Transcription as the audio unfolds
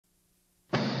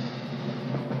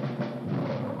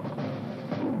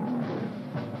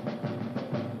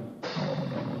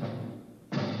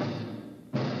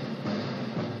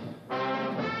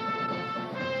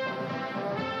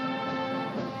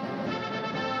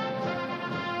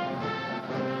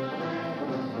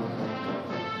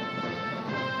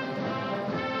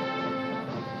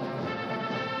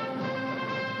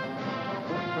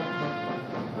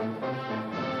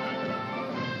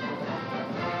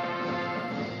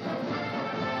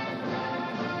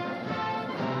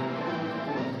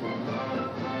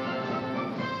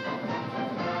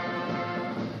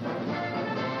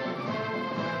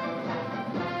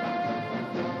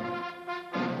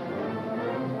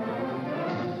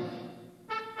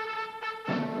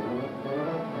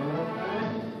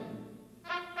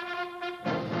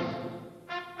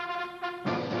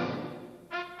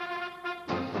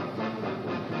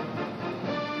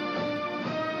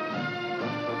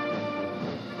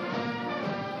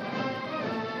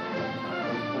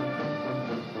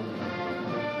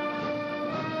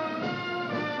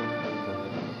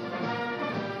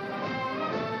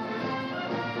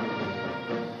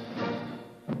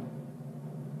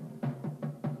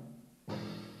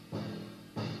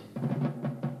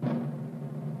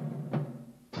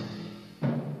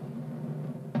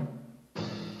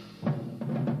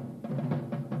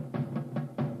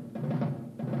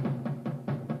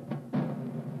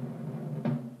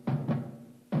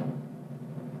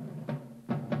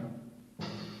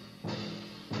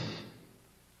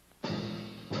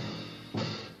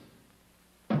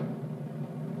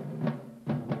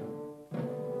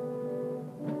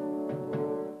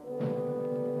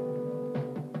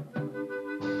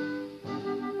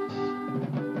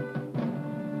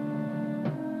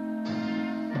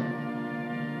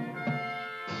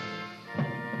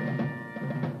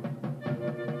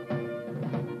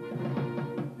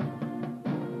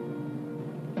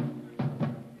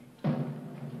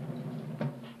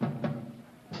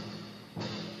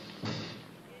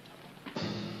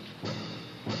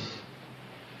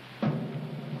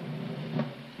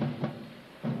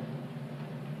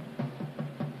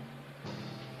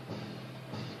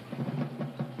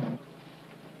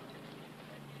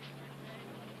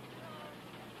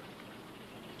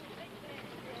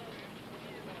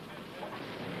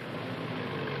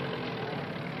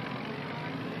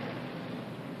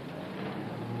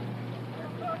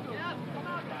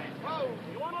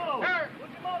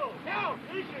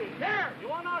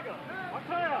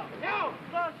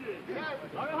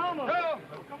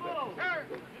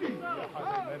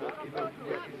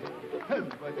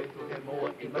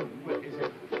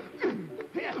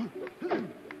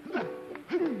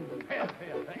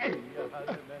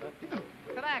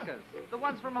Kanakas, the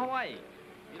ones from Hawaii.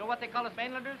 You know what they call us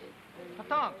mainlanders?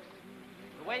 Patonks.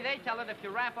 The way they tell it, if you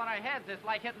rap on our heads, it's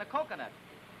like hitting a coconut.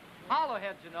 Hollow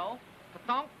heads, you know.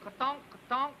 Katonk, katonk,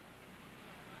 katonk.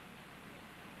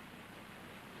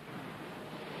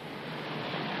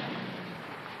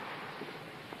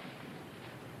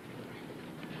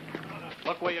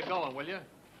 Look where you're going, will you?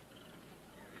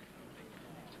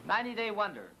 90-day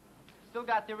wonder. Still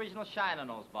got the original shine on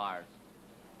those bars.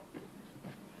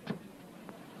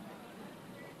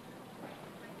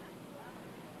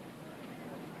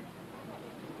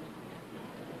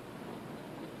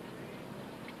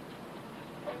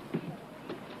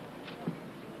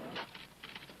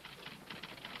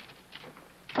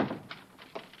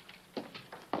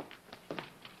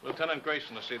 Lieutenant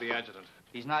Grayson to see the adjutant.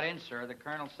 He's not in, sir. The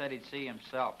colonel said he'd see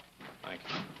himself. Thank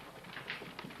you.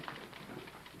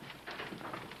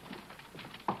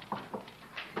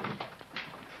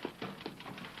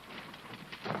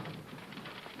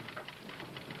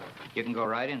 You can go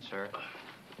right in, sir.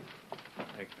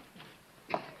 Thank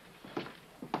you.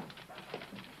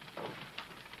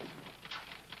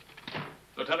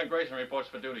 Lieutenant Grayson reports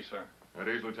for duty, sir. At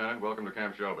ease, Lieutenant. Welcome to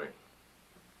Camp Shelby.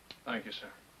 Thank you, sir.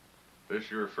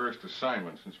 This your first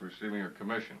assignment since receiving your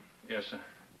commission? Yes, sir.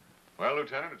 Well,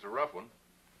 Lieutenant, it's a rough one.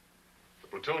 The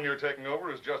platoon you're taking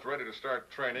over is just ready to start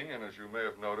training, and as you may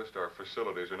have noticed, our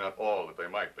facilities are not all that they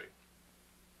might be.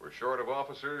 We're short of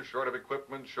officers, short of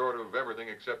equipment, short of everything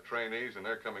except trainees, and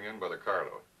they're coming in by the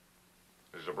carload.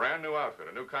 This is a brand new outfit,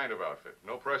 a new kind of outfit.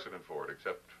 No precedent for it,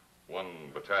 except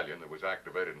one battalion that was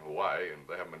activated in Hawaii, and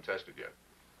they haven't been tested yet.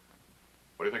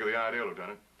 What do you think of the idea,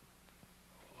 Lieutenant?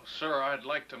 Well, sir, I'd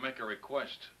like to make a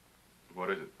request.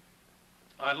 What is it?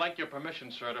 I'd like your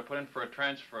permission, sir, to put in for a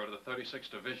transfer to the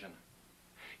 36th Division.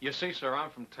 You see, sir,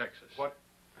 I'm from Texas. What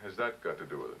has that got to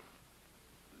do with it?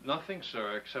 Nothing,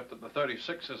 sir, except that the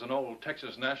 36th is an old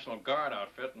Texas National Guard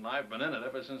outfit, and I've been in it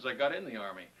ever since I got in the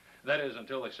Army. That is,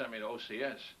 until they sent me to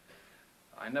OCS.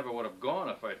 I never would have gone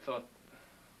if I thought...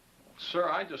 Sir,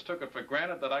 I just took it for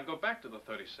granted that I'd go back to the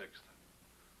 36th.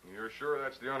 You're sure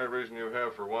that's the only reason you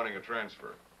have for wanting a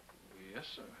transfer? Yes,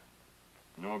 sir.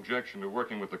 No objection to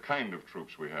working with the kind of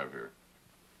troops we have here?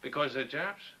 Because they're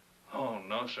Japs? Oh,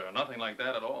 no, sir. Nothing like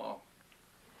that at all.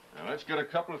 Now, let's get a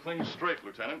couple of things straight,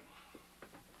 Lieutenant.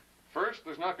 First,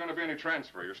 there's not going to be any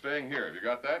transfer. You're staying here. Have you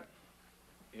got that?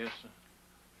 Yes, sir.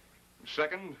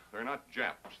 Second, they're not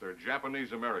Japs. They're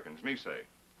Japanese Americans, Nisei,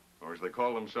 or as they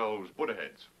call themselves, Buddha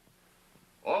heads.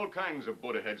 All kinds of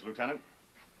Buddha heads, Lieutenant.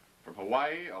 From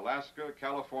Hawaii, Alaska,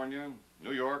 California,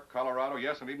 New York, Colorado,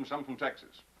 yes, and even some from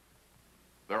Texas.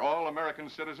 They're all American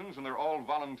citizens, and they're all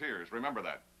volunteers. Remember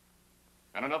that.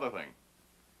 And another thing.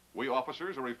 We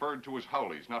officers are referred to as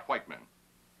Howleys, not white men.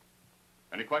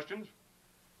 Any questions?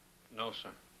 No, sir.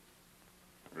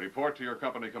 Report to your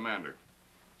company commander.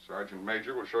 Sergeant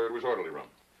Major will show you to his orderly room.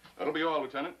 That'll be all,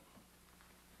 Lieutenant.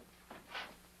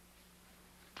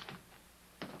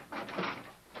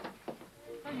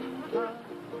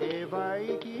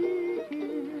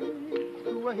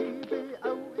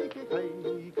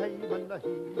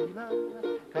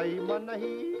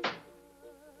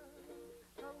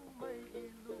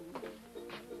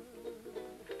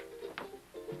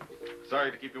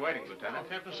 Sorry to keep you waiting, Lieutenant. Oh,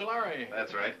 Captain Solari.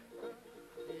 That's right.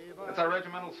 That's our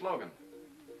regimental slogan.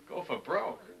 Go for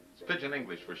broke. It's pidgin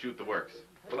English for shoot the works.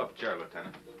 Pull up a chair,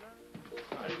 Lieutenant.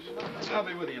 Nice. I'll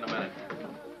be with you in a minute.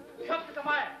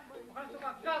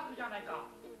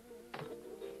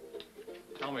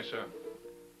 Tell me, sir,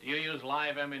 do you use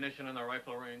live ammunition in the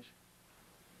rifle range?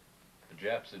 The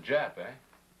Jap's a Jap, eh?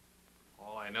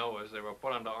 All I know is they were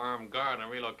put under armed guard in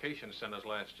relocation centers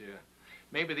last year.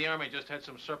 Maybe the Army just had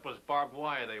some surplus barbed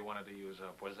wire they wanted to use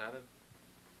up. Was that it?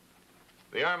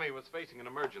 The Army was facing an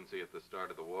emergency at the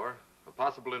start of the war, a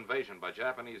possible invasion by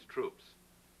Japanese troops.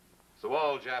 So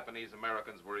all Japanese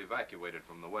Americans were evacuated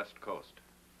from the West Coast.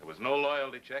 There was no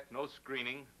loyalty check, no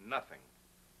screening, nothing.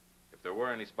 If there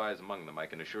were any spies among them, I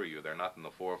can assure you they're not in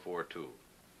the 442.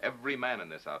 Every man in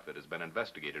this outfit has been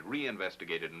investigated,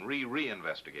 re-investigated, and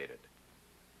re-investigated.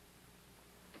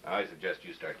 I suggest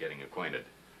you start getting acquainted.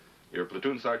 Your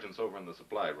platoon sergeant's over in the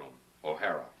supply room,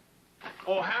 O'Hara.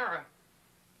 O'Hara?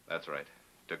 That's right,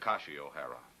 Takashi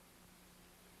O'Hara.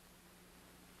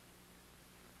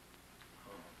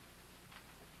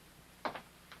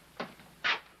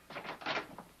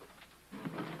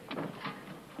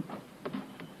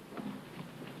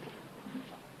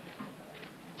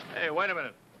 Hey, wait a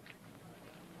minute.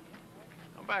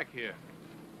 Come back here.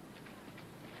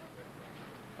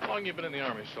 How long you been in the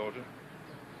Army, soldier?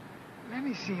 Let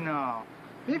me see now.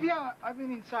 Maybe I've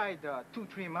been inside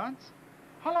 2-3 months.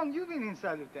 How long you been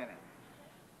inside, Lieutenant?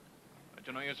 But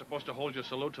you know you're supposed to hold your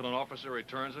salute till an officer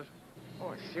returns it?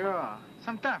 Oh, sure.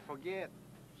 Sometime forget.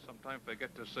 Sometimes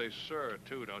forget to say sir,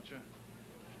 too, don't you?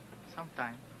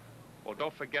 Sometime. Well,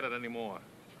 don't forget it anymore.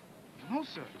 No,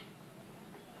 sir.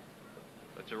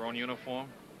 That's your own uniform?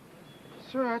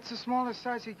 Sir, that's the smallest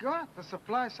size he got, the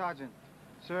supply sergeant.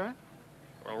 Sir?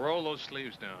 Well, roll those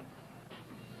sleeves down.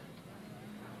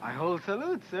 I hold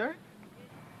salute, sir.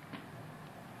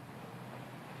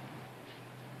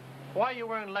 Why are you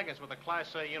wearing leggings with a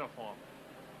Class A uniform?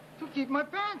 To keep my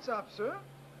pants up, sir.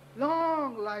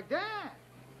 Long like that.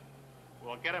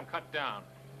 Well, get them cut down.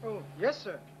 Oh, yes,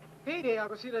 sir. Payday, I'll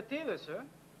go see the tailor, sir.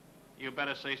 You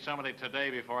better see somebody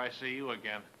today before I see you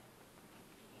again.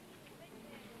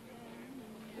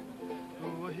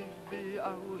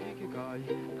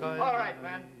 All right,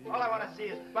 man. All I want to see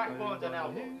is backbones and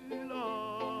elbows.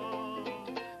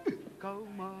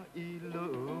 Come on.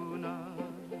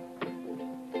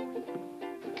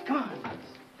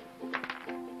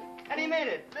 And he made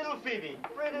it. Little Phoebe.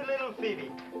 Pretty little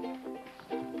Phoebe.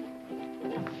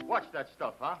 Watch that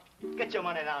stuff, huh? Get your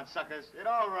money down, suckers. It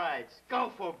all rides.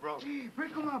 Go for broke. Hey,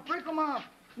 break 'em up, break 'em up.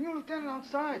 New lieutenant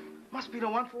outside. Must be the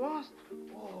one for us.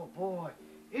 Oh, boy.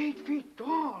 8 feet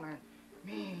tall and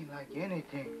mean like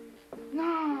anything.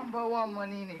 Number one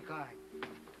Manini kind.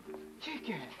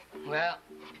 Chicken. Well,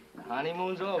 the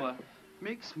honeymoon's over.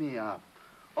 Mix me up.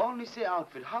 Only say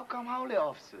outfit. How come howley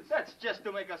officers? That's just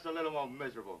to make us a little more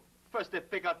miserable. First, they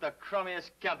pick out the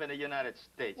crummiest camp in the United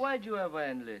States. Why'd you ever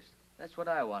enlist? That's what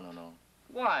I want to know.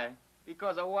 Why?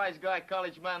 Because a wise guy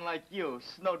college man like you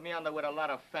snowed me under with a lot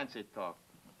of fancy talk.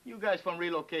 You guys from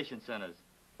relocation centers.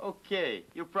 Okay,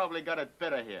 you probably got it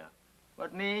better here.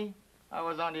 But me, I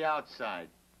was on the outside.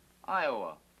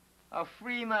 Iowa. A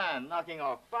free man knocking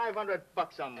off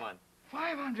 $500 a month.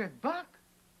 $500?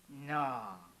 No.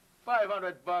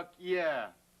 $500, yeah.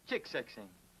 Chick sexing.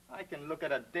 I can look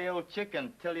at a day-old chick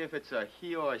and tell you if it's a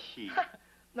he or a she.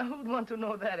 Now, who'd want to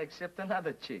know that except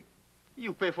another chick?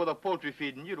 You pay for the poultry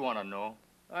feed and you'd want to know.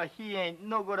 A he ain't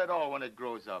no good at all when it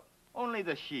grows up. Only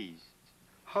the she's.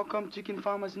 How come chicken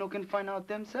farmers no can find out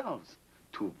themselves?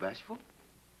 Too bashful?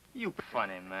 You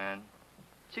funny, man.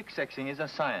 Chick sexing is a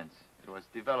science. It was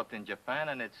developed in Japan,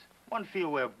 and it's one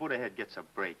field where Buddha head gets a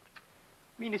break.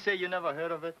 Mean to say you never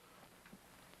heard of it?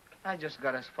 I just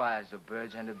got as far as the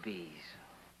birds and the bees.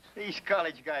 These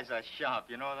college guys are sharp,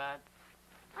 you know that?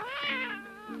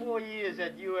 4 years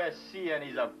at USC, and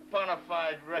he's a bona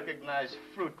fide recognized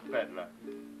fruit peddler.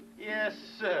 Yes,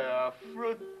 sir, a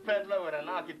fruit peddler with an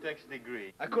architect's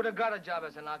degree. I could have got a job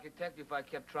as an architect if I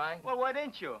kept trying. Well, why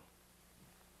didn't you?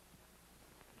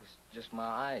 It's just my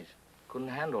eyes. Couldn't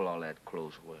handle all that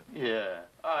close work. Yeah,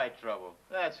 eye trouble.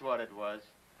 That's what it was.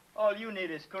 All you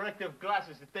need is corrective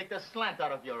glasses to take the slant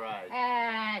out of your eyes.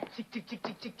 Ah, chick, chick, chick,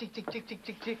 chick, chick, chick, chick, chick, chick,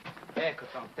 chick, chick. Hey,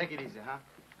 Coton, take it easy, huh?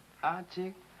 Huh,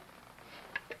 chick?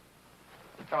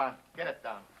 Come on, get it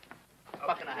down.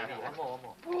 Buck and a half. One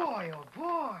more. Boy, oh,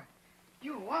 boy.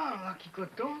 You are lucky,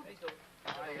 Coton.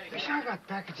 Wish I got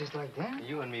packages like that.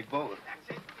 You and me both.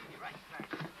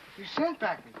 You send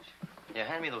package. Yeah,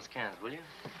 hand me those cans, will you?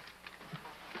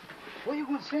 Where you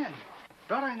gonna send?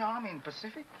 Brother in the Army in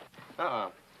Pacific?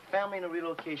 Family in a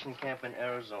relocation camp in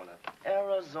Arizona.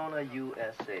 Arizona,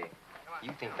 USA.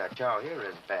 You think that chow here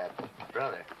is bad.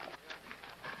 Brother.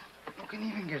 You can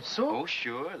even get soap. Oh,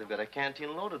 sure. They've got a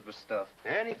canteen loaded with stuff.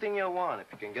 Anything you want if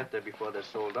you can get there before they're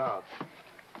sold out.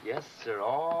 Yes, sir.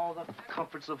 All the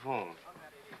comforts of home.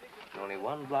 And only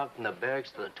one block from the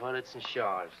barracks to the toilets and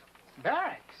showers.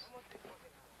 Barracks?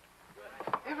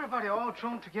 Everybody all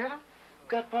thrown together?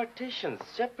 Got partitions.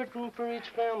 Separate room for each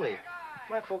family.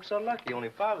 My folks are lucky. Only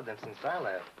 5 of them since I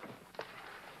left.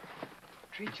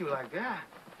 Treat you like that.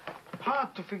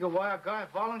 Hard to figure why a guy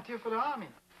volunteered for the Army.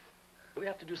 We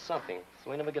have to do something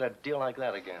so we never get a deal like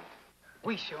that again.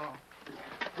 We show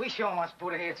must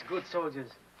put heads good soldiers,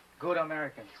 good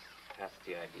Americans. That's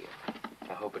the idea.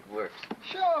 I hope it works.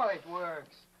 Sure it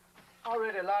works. I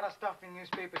read a lot of stuff in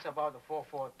newspapers about the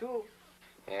 442.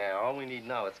 Yeah, all we need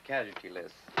now is casualty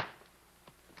lists.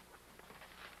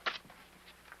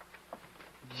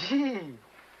 Gee,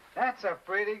 that's a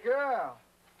pretty girl.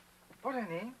 What's her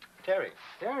name? Terry.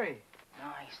 Terry.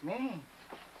 Nice name.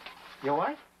 Your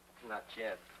wife? Not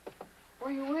yet.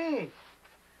 Where you with?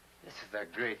 This is a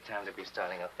great time to be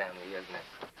starting a family, isn't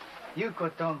it? You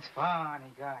Coton's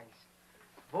funny guys.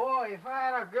 Boy, if I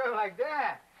had a girl like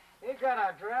that, they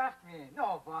gotta draft me.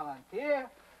 No volunteer.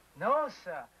 No,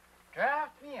 sir.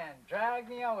 Draft me and drag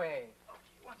me away.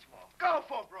 Okay, once more. Go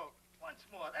for broke. Once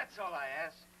more. That's all I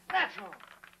ask. Natural.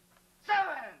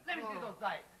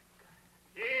 outside.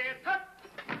 Here, cut!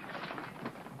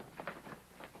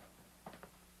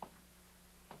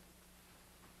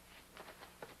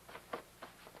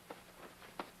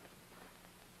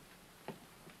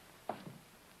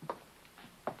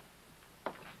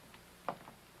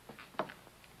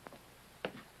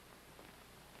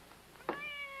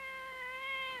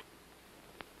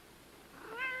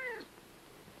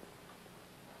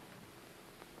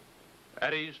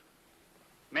 At ease.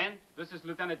 Men, this is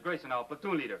Lieutenant Grayson, our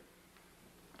platoon leader.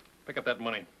 Pick up that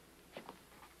money.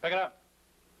 Pick it up.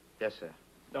 Yes, sir.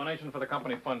 Donation for the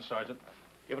company fund, Sergeant.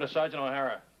 Give it to Sergeant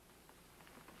O'Hara.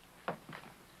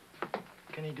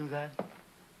 Can he do that?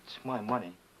 It's my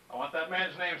money. I want that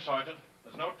man's name, Sergeant.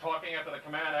 There's no talking after the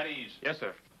command at ease. Yes,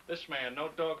 sir. This man, no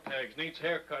dog tags, needs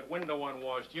haircut, window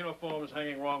unwashed, uniforms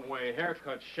hanging wrong way,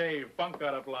 haircut, shave, bunk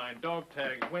out of line, dog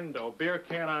tags, window, beer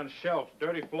can on shelf,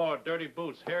 dirty floor, dirty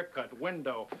boots, haircut,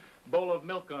 window, bowl of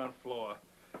milk on floor,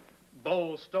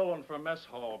 bowl stolen from mess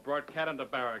hall, brought cat into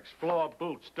barracks, floor,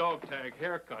 boots, dog tag,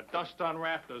 haircut, dust on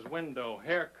rafters, window,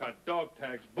 haircut, dog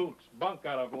tags, boots, bunk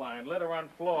out of line, litter on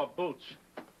floor, boots.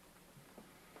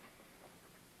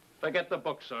 Forget the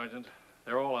book, Sergeant.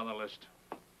 They're all on the list.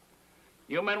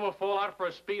 You men will fall out for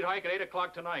a speed hike at 8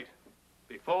 o'clock tonight.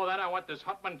 Before that, I want this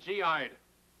hutman GI'd.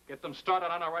 Get them started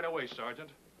on it right away,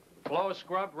 Sergeant. Floor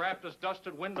scrubbed, rafters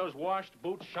dusted, windows washed,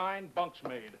 boots shined, bunks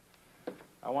made.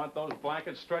 I want those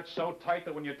blankets stretched so tight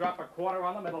that when you drop a quarter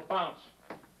on them, it'll bounce.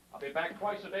 I'll be back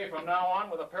twice a day from now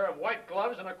on with a pair of white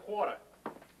gloves and a quarter.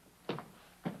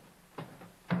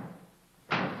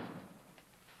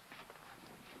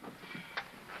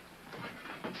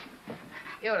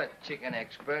 You're a chicken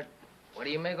expert. What do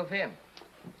you make of him?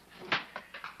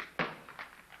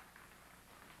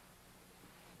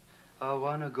 I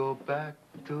wanna go back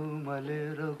to my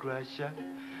little grass shack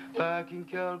back in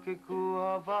Calcutta,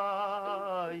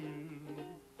 Hawaii.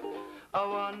 I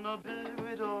wanna be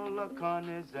with all the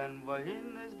Connies and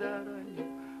Vahinas that I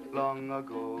knew long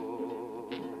ago.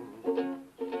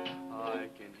 I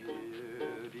can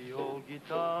hear the old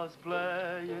guitars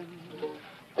playing.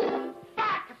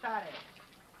 Back at it!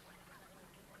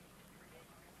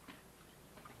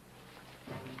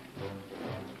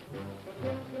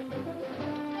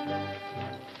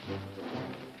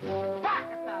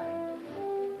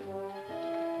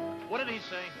 What did he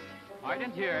say? I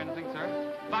didn't hear anything,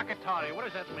 sir. Bakatari, what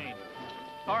does that mean?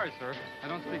 Sorry, sir. I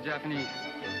don't speak Japanese.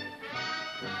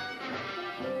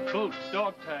 Boots,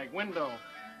 dog tag, window,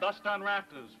 dust on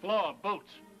rafters, floor, boots.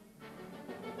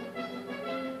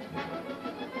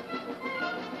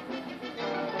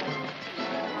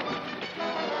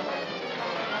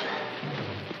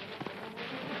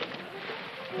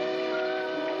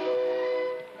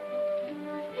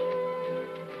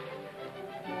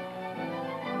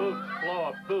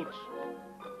 Boots.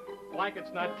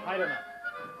 Blanket's not tight enough.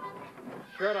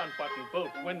 Shirt unbuttoned,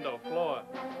 boots, window, floor.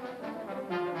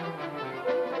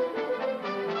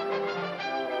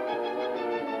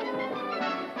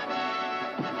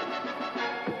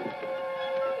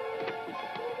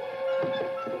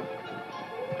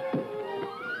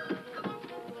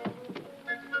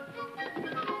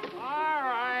 All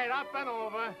right, up and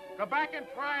over. Go back and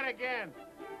try it again.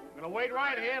 I'm gonna wait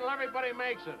right here until everybody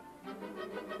makes it.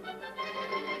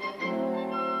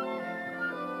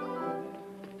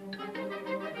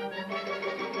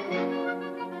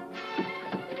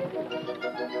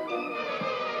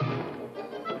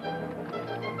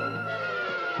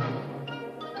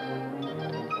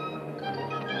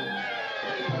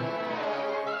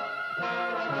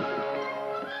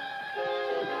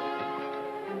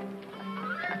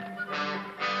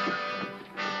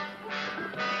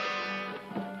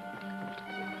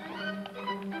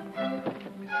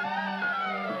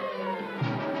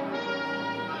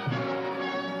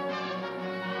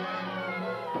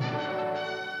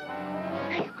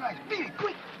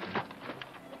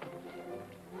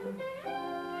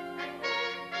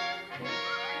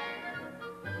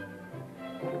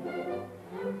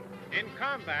 In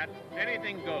combat,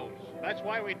 anything goes. That's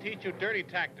why we teach you dirty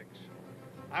tactics.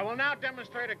 I will now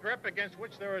demonstrate a grip against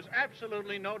which there is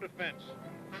absolutely no defense.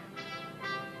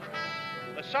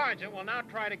 The sergeant will now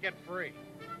try to get free.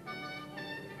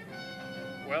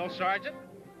 Well, Sergeant?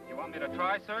 You want me to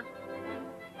try, sir?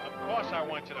 Of course I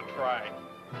want you to try.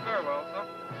 Very well, sir.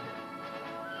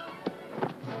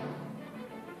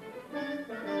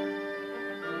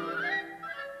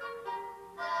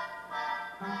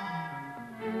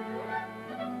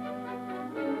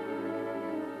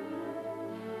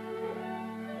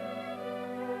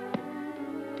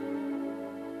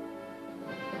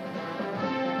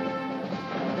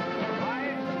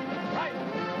 Right.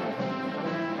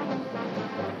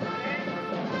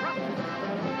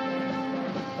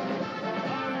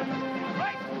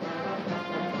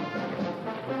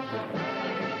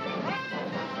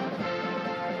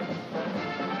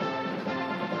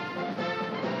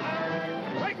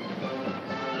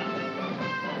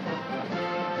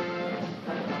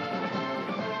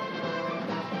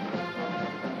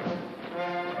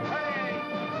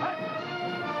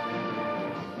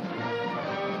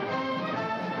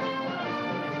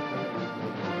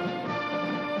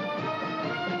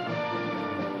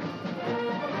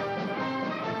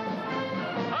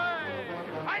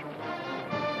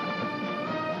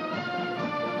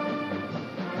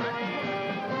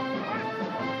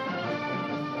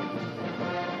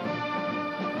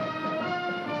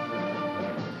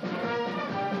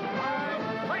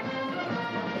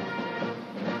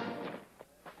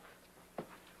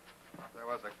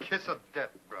 kiss of death,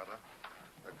 brother.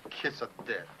 A kiss of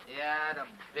death. Yeah, the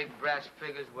big brass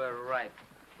figures were right.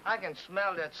 I can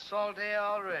smell that salt air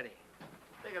already.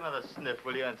 Take another sniff,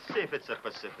 will you, and see if it's the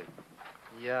Pacific.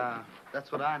 Yeah,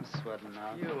 that's what I'm sweating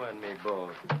now. You and me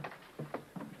both.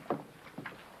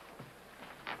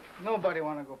 Nobody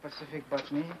want to go Pacific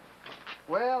but me.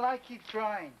 Well, I keep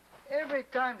trying. Every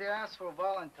time they ask for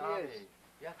volunteers. Tommy,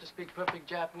 you have to speak perfect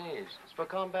Japanese. It's for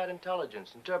combat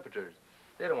intelligence, interpreters.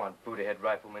 They don't want Buddha-head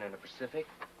riflemen in the Pacific.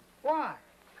 Why?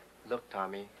 Look,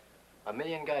 Tommy,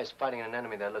 1,000,000 guys fighting an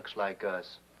enemy that looks like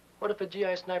us. What if a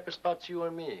GI sniper spots you or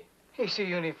me? He see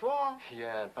uniform.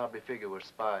 Yeah, and probably figure we're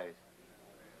spies.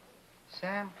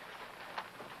 Sam,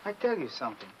 I tell you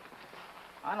something.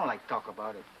 I don't like talk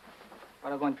about it,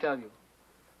 but I'm going to tell you.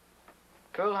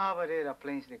 Pearl Harbor there, the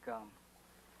planes they come.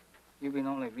 You been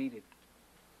only read it.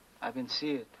 I've been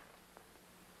see it.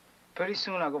 Pretty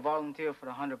soon I'll go volunteer for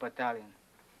the 100 Battalion.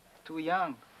 Too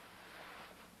young.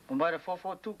 When by the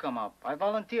 442 come up, I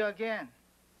volunteer again.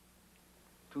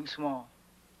 Too small.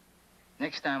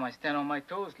 Next time I stand on my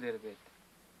toes a little bit.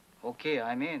 Okay,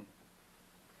 I'm in.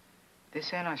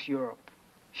 This ain't us Europe.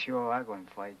 Sure, I'm going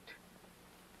to fight.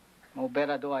 No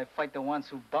better do I fight the ones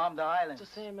who bombed the island. It's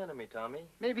the same enemy, Tommy.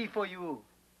 Maybe for you.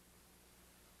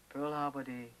 Pearl Harbor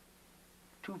Day,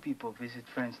 2 people visit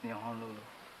friends near Honolulu.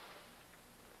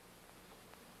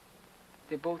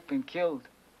 They both been killed.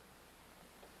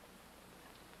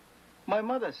 My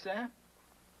mother, Sam.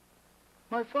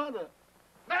 My father.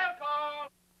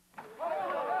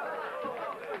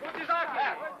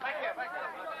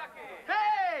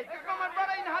 Hey, there come my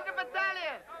brother in 100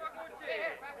 Battalion.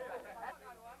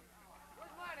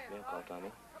 Mail call,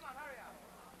 Tommy.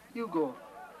 You go.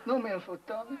 No mail for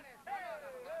Tommy.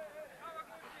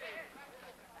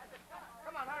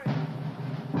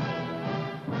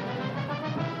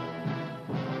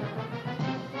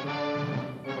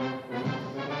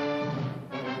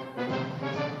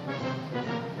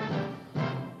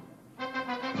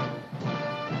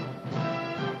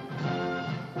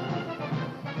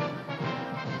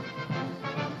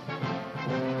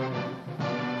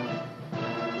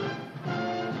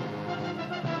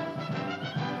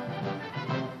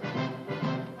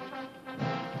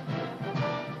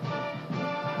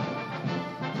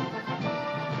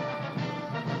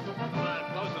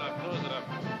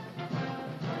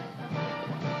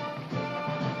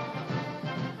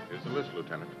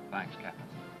 Lieutenant. Thanks, Captain.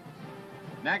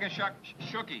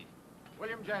 Nagashuki.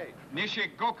 William J.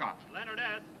 Nishigoka. Leonard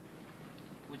S.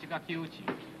 Uchigakiuchi.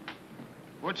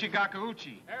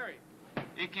 Uchigakuuchi. Harry.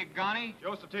 Ikigani.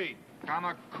 Joseph T.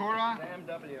 Kamakura. Sam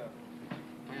W.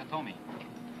 Toyotomi.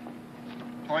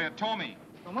 Toyotomi.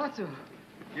 Tomatsu.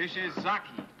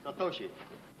 Yashizaki. Satoshi.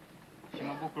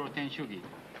 Shimabukuro Tenshugi.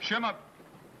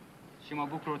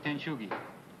 Shimabukuro Tenshugi.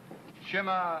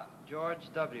 Shima George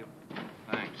W.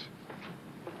 Thanks.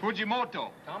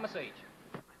 Fujimoto. Thomas H.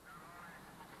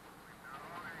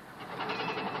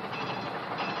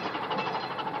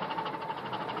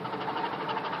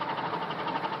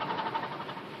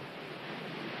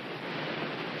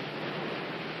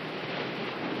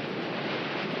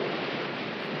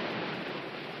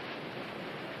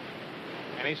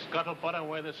 Any scuttlebutt on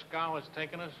where this scow has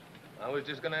taken us? I was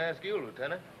just going to ask you,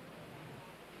 Lieutenant.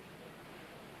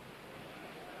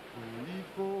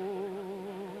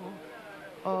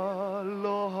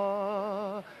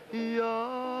 Aloha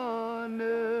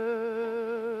Yane.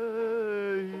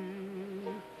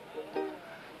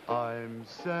 I'm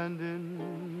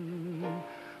sending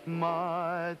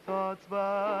my thoughts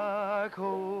back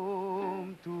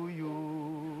home to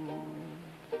you.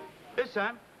 Hey,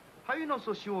 Sam, how you know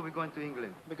so sure we're going to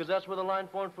England? Because that's where the line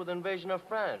formed for the invasion of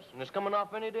France, and it's coming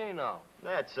off any day now.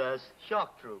 That's us.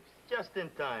 Shock troops. Just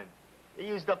in time. They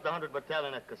used up the 100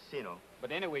 Battalion at Casino.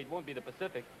 But anyway, it won't be the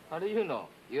Pacific. How do you know?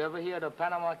 You ever hear the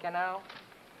Panama Canal?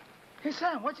 Hey,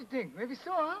 Sam, what you think? Maybe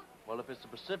so, huh? Well, if it's the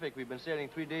Pacific, we've been sailing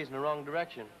 3 days in the wrong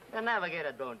direction. The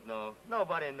navigator don't know.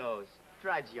 Nobody knows.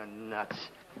 Drives you nuts.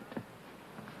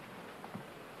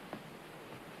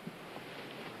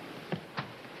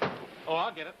 Oh,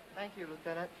 I'll get it. Thank you,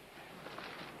 Lieutenant.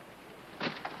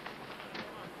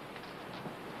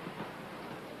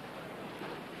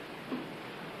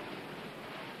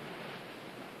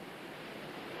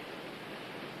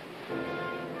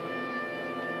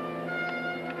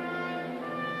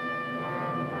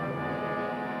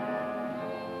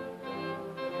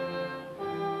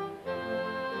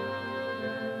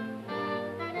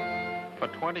 For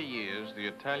 20 years, the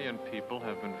Italian people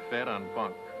have been fed on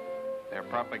bunk. Their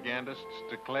propagandists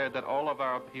declared that all of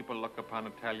our people look upon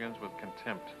Italians with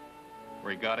contempt,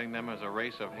 regarding them as a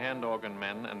race of hand organ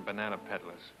men and banana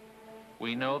peddlers.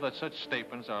 We know that such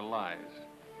statements are lies.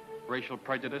 Racial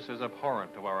prejudice is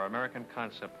abhorrent to our American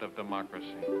concept of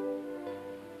democracy.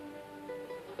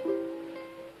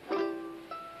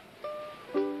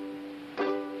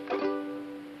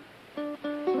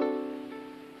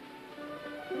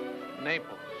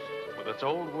 Naples, with its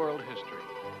old world history,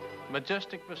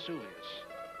 majestic Vesuvius,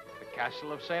 the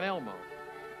castle of St. Elmo,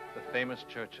 the famous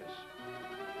churches,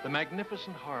 the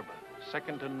magnificent harbor,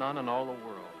 second to none in all the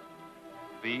world.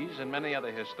 These and many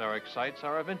other historic sites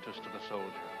are of interest to the soldier.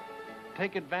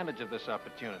 Take advantage of this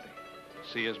opportunity.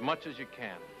 See as much as you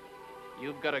can.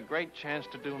 You've got a great chance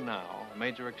to do now,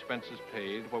 major expenses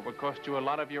paid, what would cost you a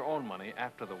lot of your own money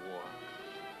after the war.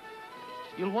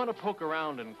 You'll want to poke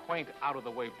around in quaint,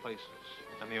 out-of-the-way places,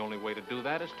 and the only way to do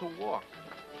that is to walk.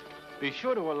 Be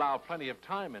sure to allow plenty of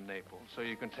time in Naples so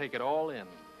you can take it all in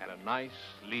at a nice,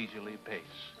 leisurely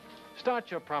pace. Start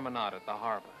your promenade at the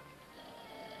harbor.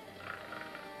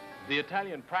 The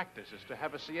Italian practice is to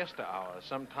have a siesta hour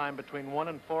sometime between 1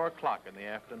 and 4 o'clock in the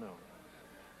afternoon.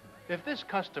 If this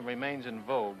custom remains in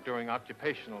vogue during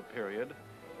occupational period,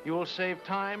 you will save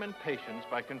time and patience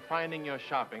by confining your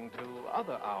shopping to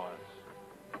other hours.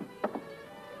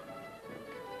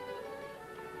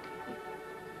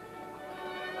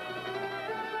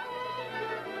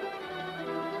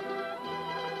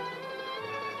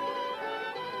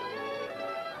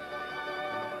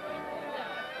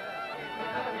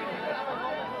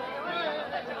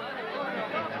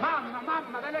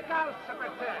 Mamma, delle calze per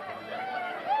te!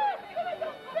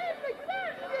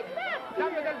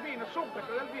 Dammi del vino,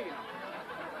 subito, del vino!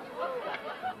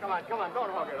 Come on,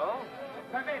 don't hog it, oh?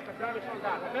 Bevete, bravi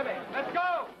soldati, bevete! Let's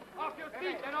go! Off your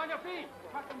feet and on your feet!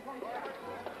 Fate un buon viaggio!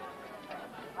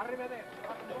 Arrivederci,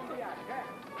 fate un buon viaggio,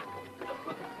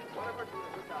 Buona fortuna,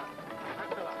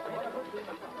 buona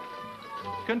fortuna.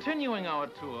 Continuing our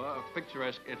tour of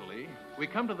picturesque Italy, we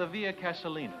come to the Via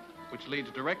Casalina, which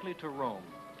leads directly to Rome.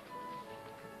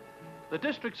 The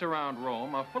districts around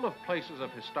Rome are full of places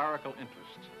of historical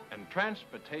interest, and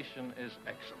transportation is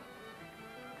excellent.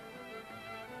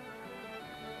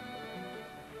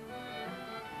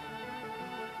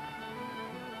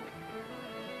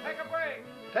 Take a break!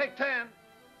 Take 10.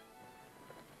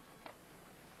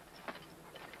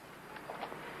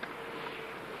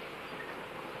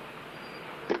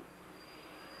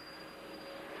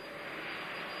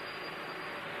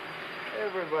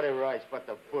 Everybody writes but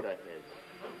the Buddha heads.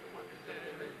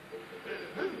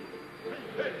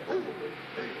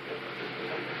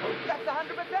 That's the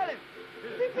 100 battalion!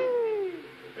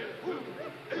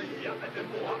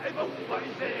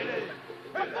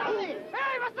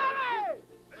 Hey, Vasari!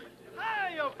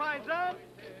 Hi, yo, Paisan.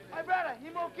 My brother,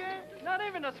 him okay? Not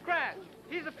even a scratch.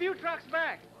 He's a few trucks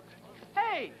back.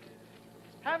 Hey,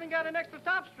 haven't got an extra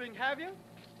top string, have you?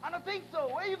 I don't think so.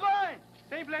 Where you going?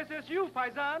 Same place as you,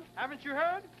 Paisan. Haven't you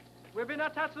heard? We've been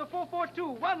attached to the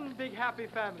 442, one big happy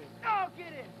family. No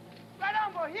kidding. Right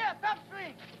on, boy. Here, top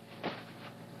string.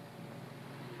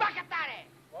 Bacatare!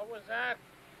 What was that?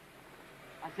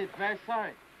 I said very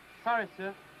sorry. Sorry,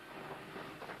 sir.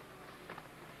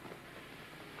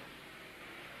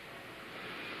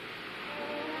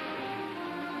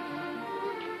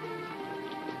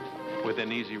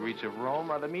 Within easy reach of Rome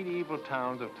are the medieval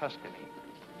towns of Tuscany.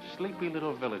 Sleepy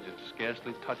little villages,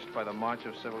 scarcely touched by the march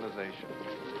of civilization.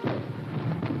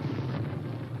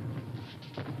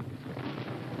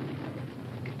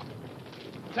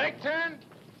 Take 10.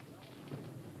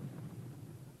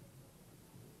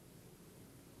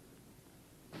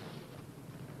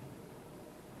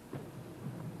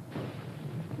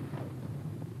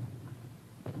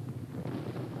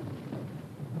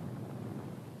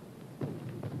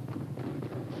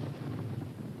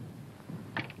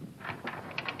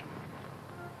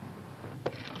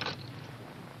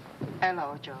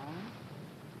 Hello, John.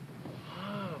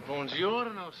 Ah,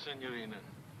 buongiorno, signorina.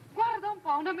 Guarda un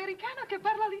po', un americano che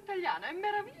parla l'italiano, è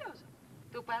meraviglioso.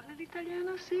 Tu parli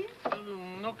l'italiano, sì?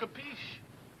 Non capisci?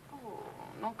 Oh,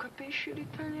 non capisci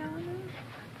l'italiano?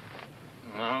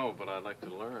 No, but I'd like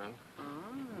to learn.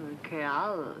 Ah, che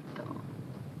alto.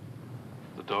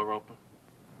 The door open?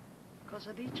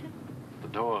 Cosa dice? The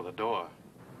door.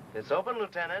 It's open,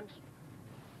 Lieutenant.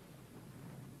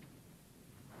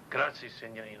 Grazie,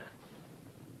 signorina.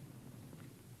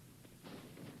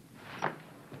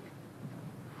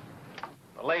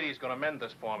 The lady's gonna mend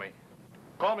this for me.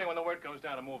 Call me when the word comes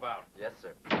down to move out. Yes,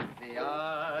 sir. The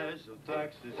eyes of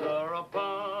taxes are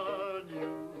upon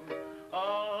you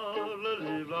all the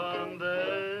livelong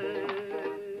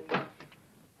day.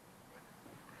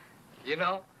 You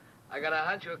know, I got a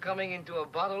hunch we're coming into a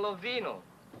bottle of vino.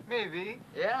 Maybe.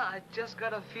 Yeah, I just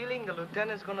got a feeling the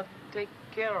lieutenant's gonna take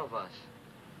care of us.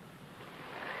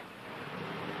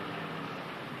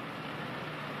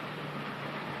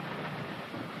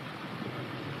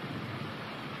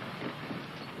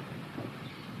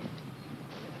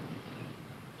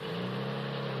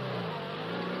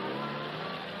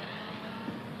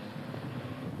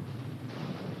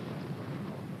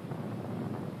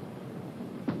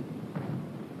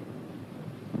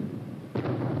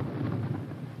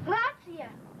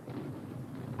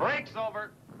 Break's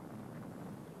over.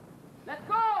 Let's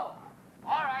go! All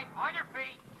right, on your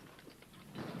feet.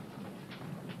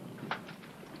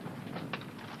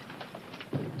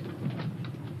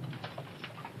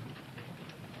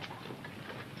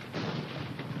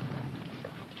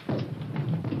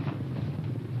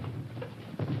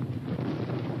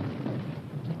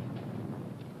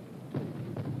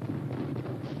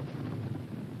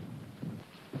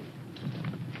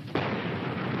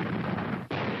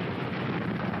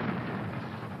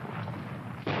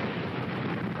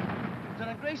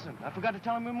 I forgot to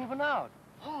tell him we're moving out.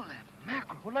 Holy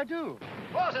mackerel. What'd I do?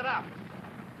 Close it up.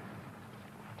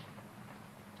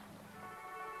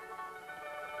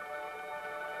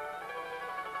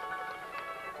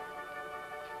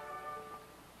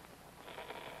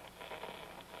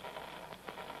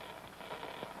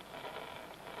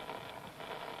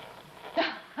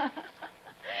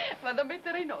 Vado a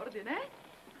mettere in ordine, eh?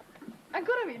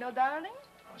 Ancora vino, darling?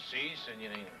 Oh, sì,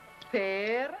 signorina.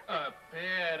 Per?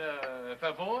 Per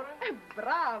favore?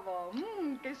 Bravo!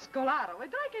 Che scolaro!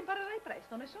 Vedrai che imparerai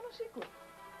presto, ne sono sicuro.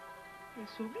 Il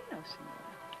suo vino,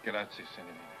 signore. Grazie,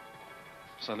 signorina.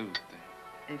 Salute.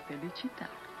 E felicità.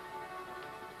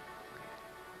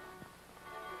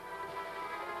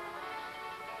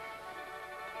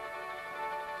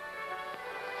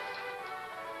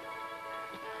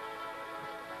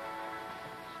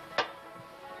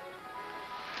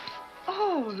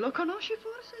 Oh, lo conosci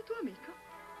forse, il tuo amico?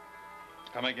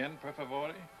 Come again, per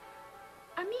favore?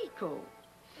 Amico.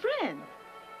 Friend.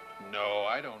 No,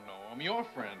 I don't know him. Your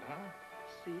friend, huh?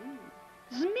 Sì.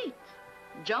 Smith.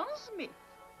 John Smith.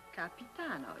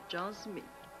 Capitano John Smith.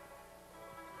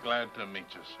 Glad to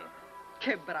meet you, sir.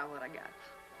 Che bravo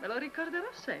ragazzo. Me lo ricorderò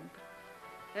sempre.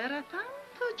 Era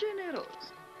tanto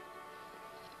generoso.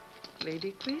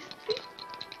 Vedi questi?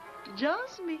 John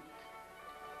Smith.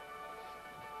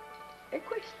 E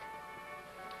questo?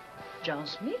 John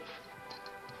Smith.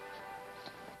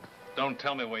 Don't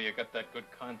tell me where you got that good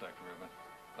contact, Ruben.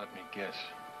 Let me guess.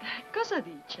 Cosa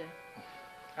dice?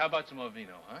 How about some more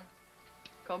vino, huh?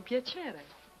 Con piacere,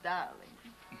 darling.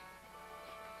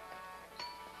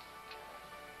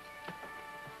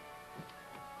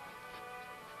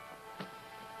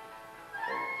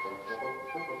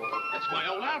 That's my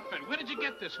old outfit. Where did you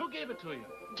get this? Who gave it to you?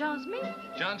 John Smith?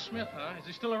 John Smith, huh? Is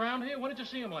he still around here? When did you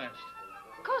see him last?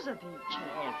 Cosa dice?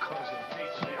 Oh, cousin,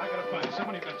 Pete, I gotta find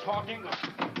somebody who's been talking.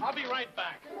 I'll be right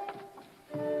back.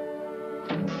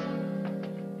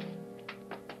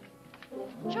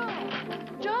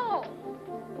 Joe!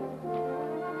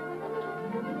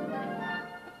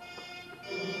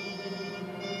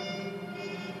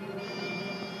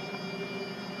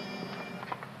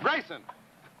 Grayson,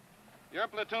 your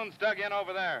platoon's dug in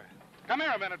over there. Come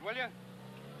here a minute, will you?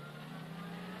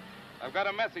 I've got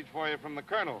a message for you from the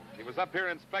colonel. He was up here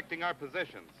inspecting our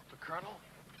positions. The colonel?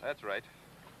 That's right.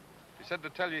 He said to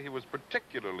tell you he was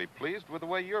particularly pleased with the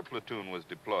way your platoon was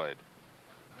deployed.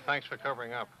 Thanks for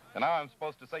covering up. And now I'm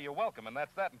supposed to say you're welcome, and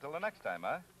that's that until the next time,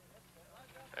 huh?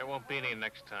 There won't be any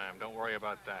next time. Don't worry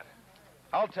about that.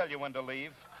 I'll tell you when to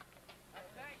leave.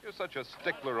 You're such a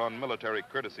stickler on military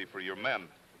courtesy for your men.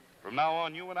 From now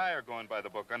on, you and I are going by the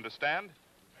book, understand?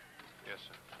 Yes,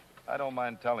 sir. I don't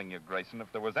mind telling you, Grayson,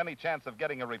 if there was any chance of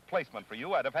getting a replacement for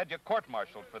you, I'd have had you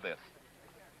court-martialed for this.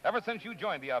 Ever since you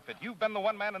joined the outfit, you've been the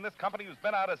one man in this company who's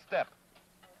been out of step.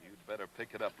 You'd better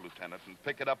pick it up, Lieutenant, and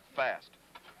pick it up fast.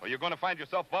 Or you're going to find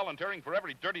yourself volunteering for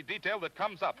every dirty detail that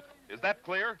comes up. Is that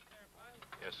clear?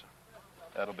 Yes, sir.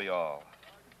 That'll be all.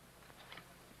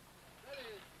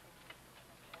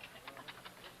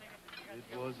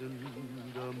 It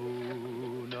wasn't the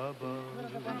moon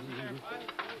above.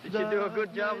 Did you do a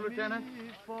good job, Lieutenant?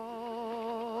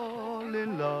 Fall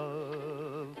in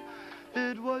love.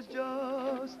 It was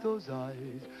just those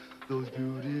eyes, those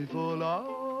beautiful eyes.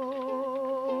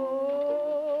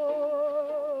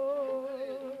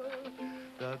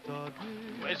 That taught me.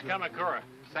 Where's Kamakura?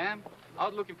 Sam,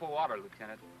 out looking for water,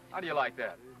 Lieutenant. How do you like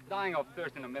that? Dying of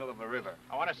thirst in the middle of a river.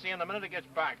 I want to see him the minute he gets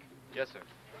back. Yes, sir.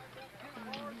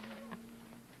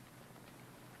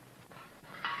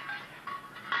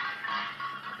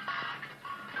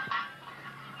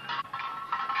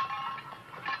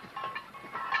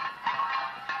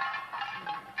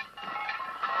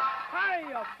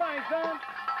 Hiya, fine son.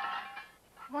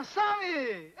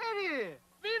 Masami, Eddie,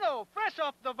 vino, fresh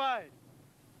off the vine.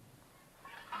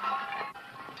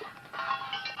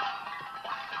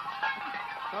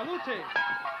 Salute.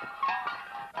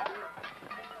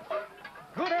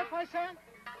 Good, eh, paisan?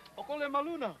 Okole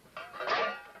maluna.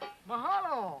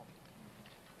 Mahalo.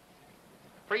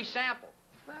 Free sample.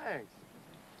 Thanks.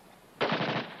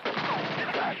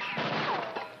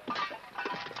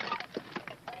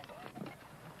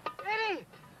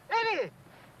 Steady!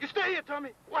 You stay here, Tommy.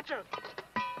 Watch out.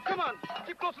 Come on,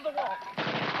 keep close to the wall.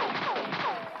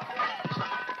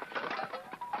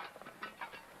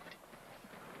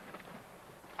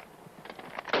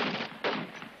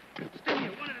 Stay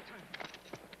here, one at a time.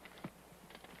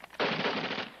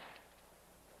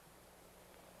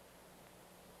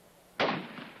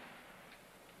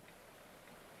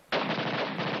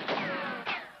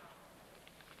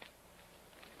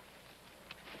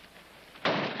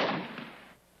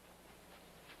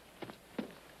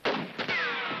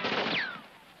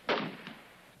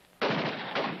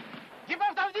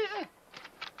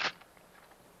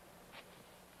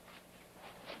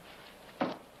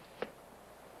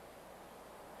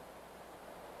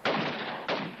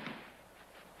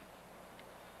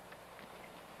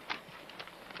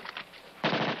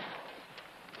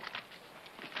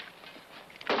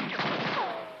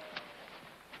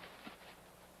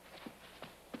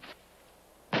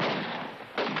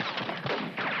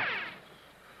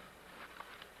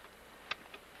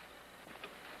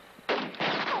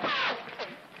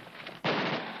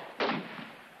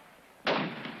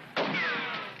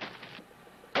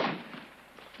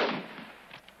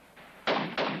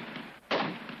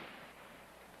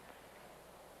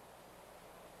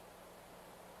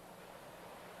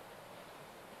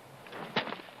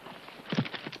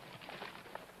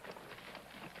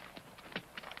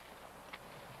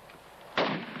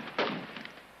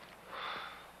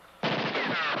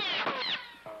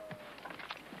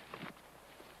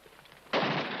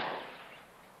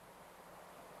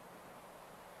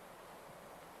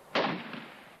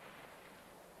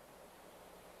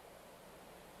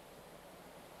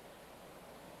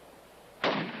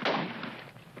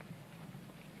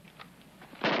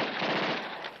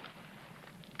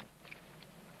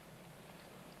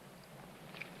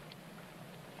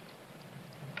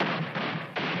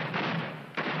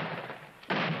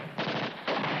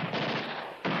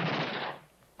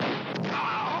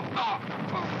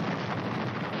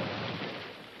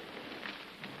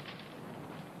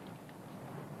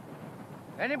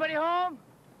 Anybody home?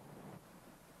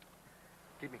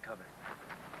 Keep me covered.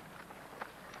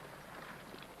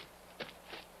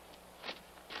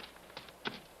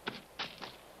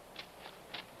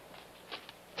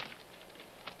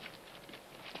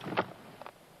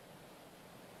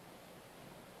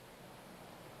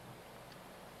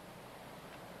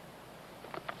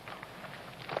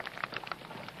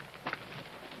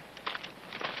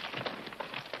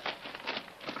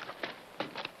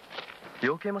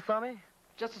 You okay, Masami?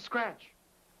 Just a scratch.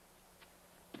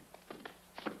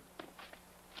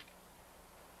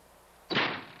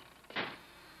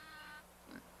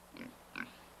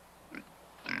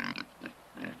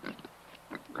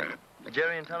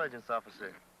 Jerry, intelligence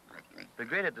officer. They're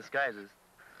great at disguises.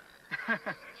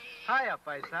 Hiya,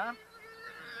 paisan.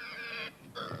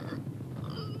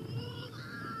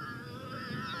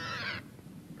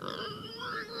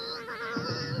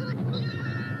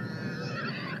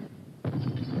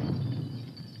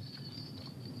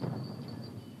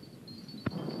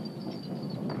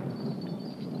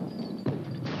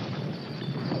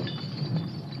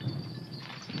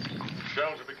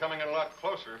 Shells are becoming in a lot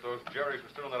closer if those Jerrys were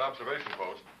still in that observation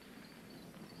post.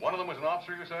 One of them was an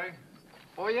officer, you say?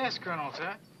 Oh, yes, Colonel,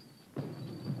 sir.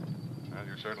 Well,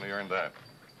 you certainly earned that.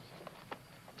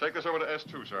 Take this over to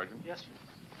S2, Sergeant. Yes, sir.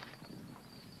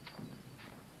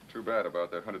 Too bad about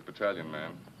that 100th Battalion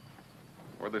man.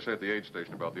 What'd they say at the aid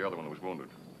station about the other one that was wounded?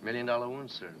 $1 million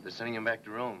wound, sir. They're sending him back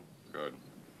to Rome. Good.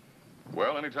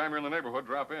 Well, anytime you're in the neighborhood,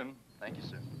 drop in. Thank you,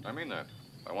 sir. I mean that.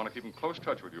 I want to keep in close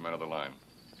touch with you men of the line.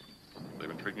 They've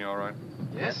been treating you all right?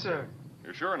 Yes, sir.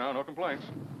 You're sure now? No complaints?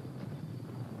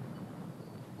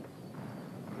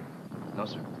 No,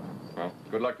 sir. Well,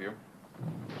 good luck to you.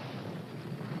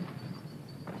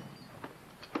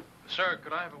 Sir,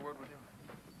 could I have a word with you?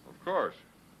 Of course.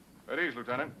 At ease,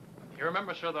 Lieutenant. You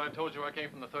remember, sir, that I told you I came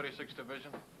from the 36th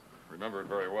Division? Remember it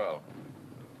very well.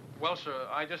 Well, sir,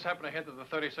 I just happened to hit that the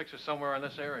 36th is somewhere in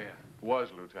this area. Was,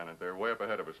 Lieutenant. They're way up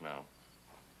ahead of us now.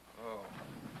 Oh.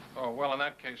 Oh, well, in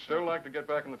that case... Still like to get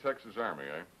back in the Texas Army,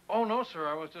 eh? Oh, no, sir.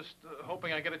 I was just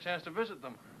hoping I'd get a chance to visit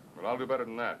them. Well, I'll do better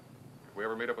than that. If we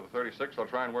ever meet up with the 36th, I'll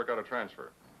try and work out a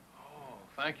transfer. Oh,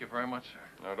 thank you very much,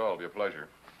 sir. Not at all. It'll be a pleasure.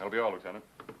 That'll be all, Lieutenant.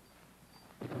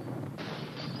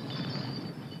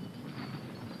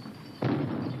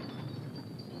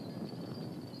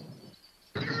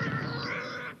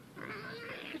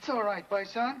 It's all right,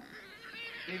 paisan.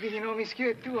 Maybe he know me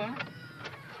scared too, huh?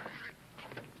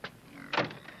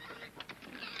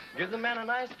 Gives the man a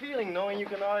nice feeling knowing you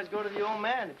can always go to the old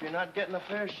man if you're not getting a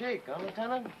fair shake, huh,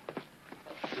 Lieutenant?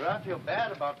 Sure, I feel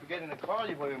bad about forgetting to call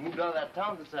you when we moved out of that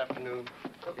town this afternoon.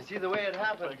 You see the way it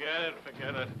happened?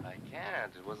 Forget it. I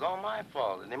can't. It was all my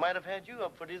fault, and they might have had you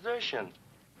up for desertion.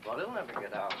 Well, they'll never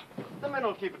get out. The men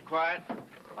will keep it quiet.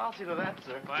 I'll see to that,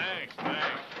 sir. Thanks.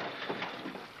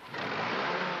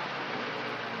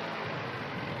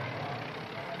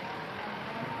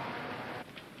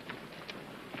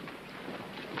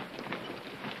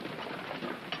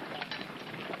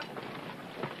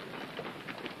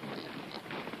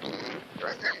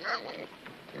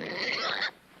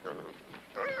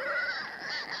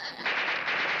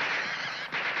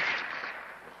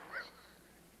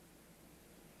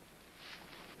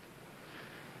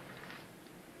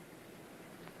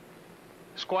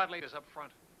 Squad leaders up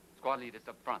front. Squad leaders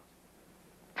up front.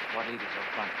 Squad leaders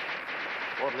up front.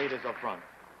 Squad leaders up front.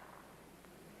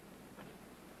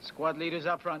 Squad leaders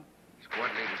up front. Squad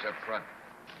leaders up front.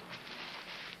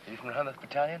 Are you from the 100th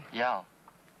Battalion? Yeah.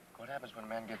 What happens when a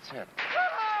man gets hit?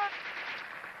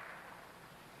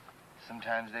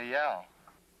 Sometimes they yell.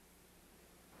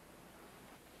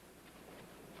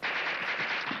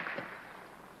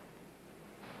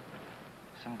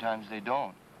 Sometimes they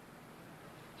don't.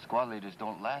 Squad leaders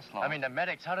don't last long. I mean, the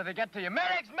medics, how do they get to you?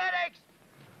 Medics! Medics!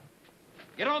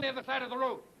 Get on the other side of the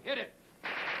road. Hit it.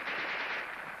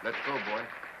 Let's go, boy.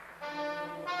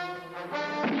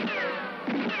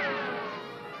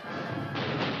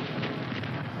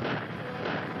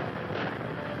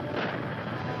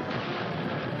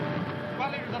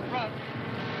 Squad leaders up front.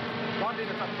 Squad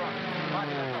leaders up front. Squad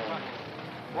leaders up front.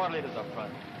 Squad leaders up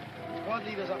front. Squad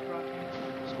leaders up front.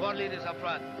 Squad leaders up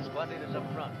front. Squad leaders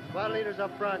up front. Squad leaders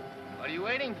up front. What are you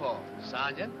waiting for,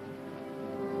 Sergeant?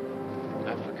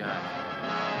 I forgot.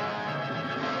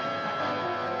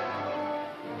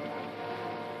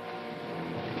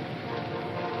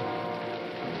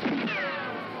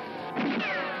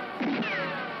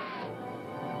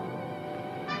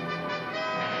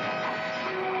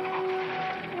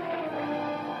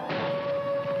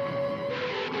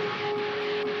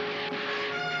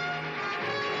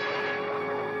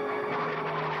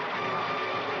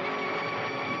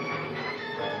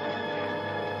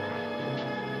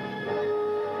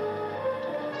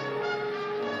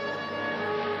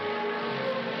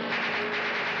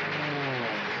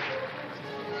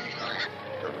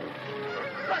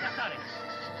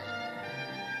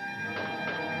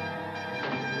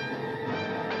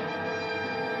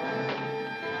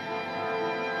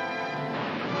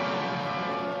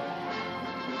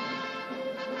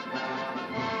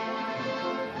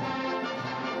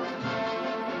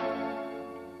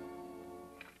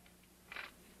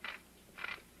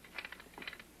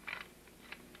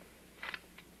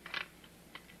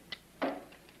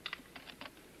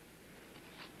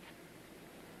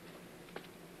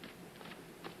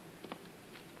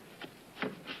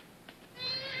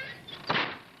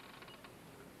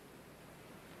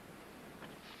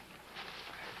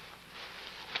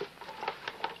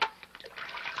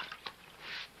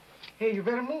 Hey, you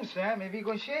better move, Sam. Maybe you're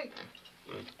gonna shake.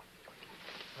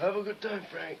 Have a good time,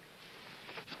 Frank.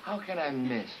 How can I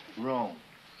miss Rome?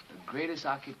 The greatest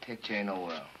architecture in the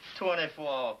world.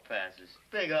 24-hour passes.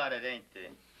 Big-hearted, ain't they?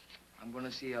 I'm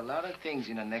gonna see a lot of things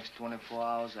in the next 24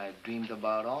 hours I've dreamed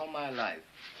about all my life.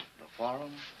 The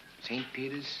Forum, St.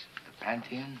 Peter's, the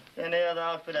Pantheon. In the other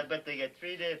outfit, I bet they get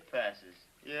 3-day passes.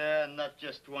 Yeah, not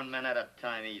just one man at a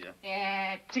time either.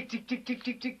 Yeah, tick, tick, tick, tick,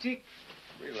 tick, tick, tick.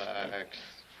 Relax.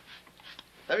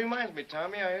 That reminds me,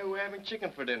 Tommy, I hear we're having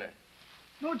chicken for dinner.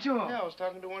 No joke. Yeah, I was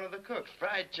talking to one of the cooks.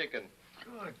 Fried chicken.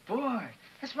 Good boy.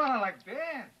 That's what I like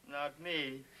best. Not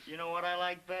me. You know what I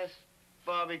like best?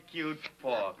 Barbecued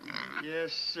pork.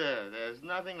 Yes, sir. There's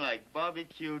nothing like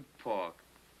barbecued pork.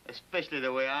 Especially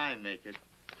the way I make it.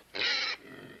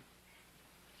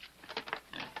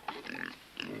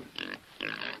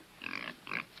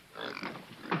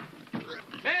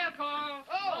 Mail call!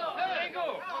 Oh!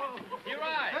 Ringo!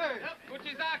 Hirai! Hey!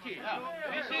 Kuchizaki!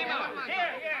 Mishima!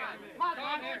 Here!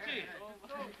 Kawaguchi!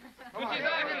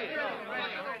 Kuchizaki!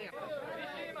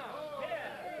 Mishima!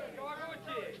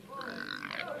 Kawaguchi!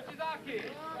 Kuchizaki!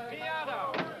 Miyada!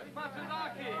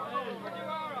 Matsuzaki!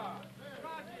 Fujiwara!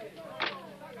 Raji!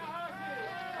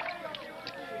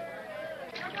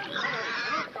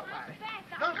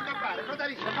 Non scappare, coda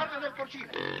riccia, porta del porcino.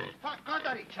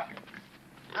 Coda riccia.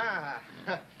 Ah,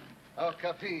 ho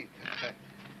capito.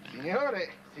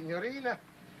 Signore, signorina,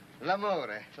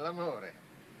 l'amore.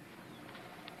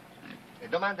 E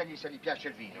domandagli se gli piace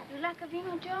il vino. You like a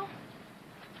vino, Joe?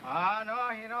 Ah, no,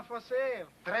 he not for sale.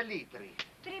 3 litri.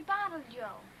 3 bottles,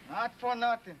 Joe. Not for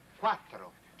nothing. 4,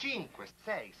 5,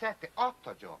 6, 7,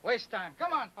 8, Joe. Waste time.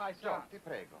 Come on, Paisan. Joe, ti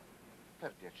prego,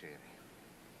 per piacere.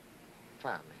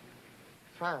 fame.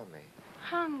 Fame.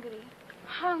 Hungry.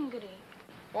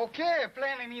 Ok,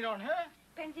 planning meat on her?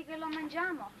 Pensi che lo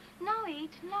mangiamo? No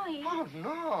eat.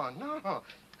 Oh, no.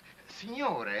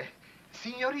 Signore,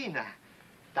 signorina.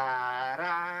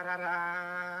 Ta-ra-ra-ra,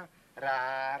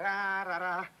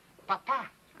 ra-ra-ra-ra. Papà,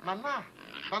 mamma,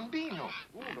 bambino.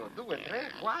 1, 2,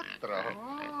 3, 4.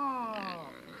 Oh.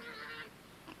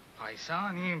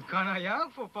 Paisani, kinda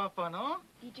young for Papa, no?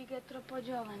 Dici che è troppo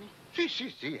giovane.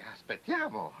 Sì,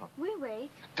 aspettiamo. We wait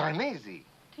 3 mesi.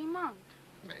 3 months.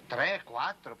 3,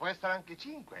 4, può essere anche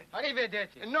 5.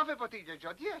 Arrivederci. 9 bottiglie,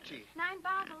 Gio, 10. 9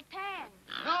 bottle, 10.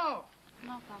 No.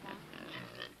 No, Papa.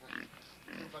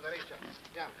 Padereccia,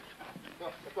 andiamo.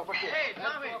 No, Hey,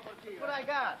 Tommy, what I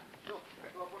got?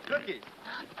 Cookies.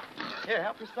 Here,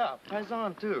 help yourself.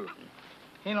 Paisan, too.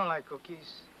 He don't like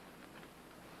cookies.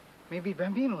 Maybe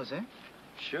Bambino's, eh?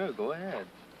 Sure, go ahead.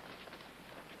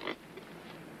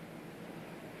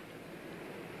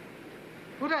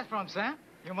 Who that from, Sam?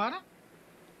 Your mother?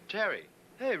 Terry.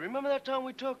 Hey, remember that time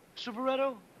we took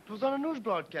Superetto? It was on a news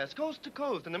broadcast, coast to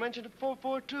coast, and they mentioned it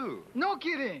 442. No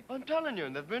kidding. I'm telling you,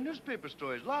 and there've been newspaper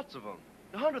stories, lots of them.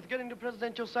 The 100th getting the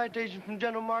presidential citation from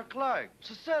General Mark Clark.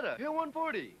 Seceta, here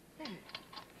 140. Hey,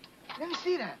 let me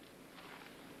see that.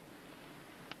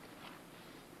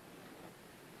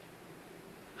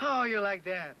 How you like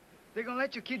that? They're gonna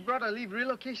let your kid brother leave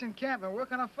relocation camp and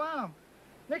work on a farm.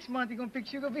 Next month, you're gonna pick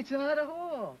sugar beets in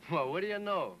Idaho. Well, what do you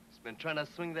know? He's been trying to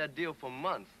swing that deal for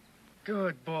months.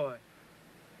 Good boy.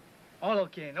 All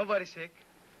okay, nobody sick.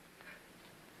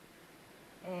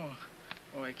 Oh,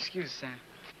 excuse, Sam.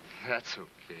 That's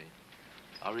okay.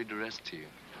 I'll read the rest to you.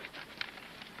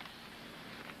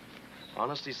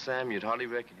 Honestly, Sam, you'd hardly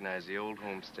recognize the old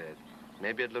homestead.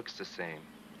 Maybe it looks the same.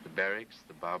 The barracks,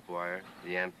 the barbed wire,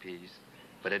 the MPs.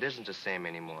 But it isn't the same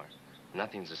anymore.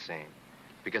 Nothing's the same.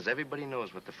 Because everybody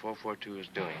knows what the 442 is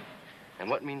doing. And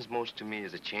what means most to me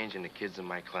is a change in the kids in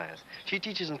my class. She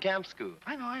teaches in camp school.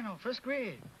 I know, first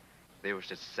grade. They were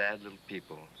such sad little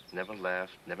people. Never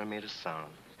laughed, never made a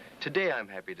sound. Today, I'm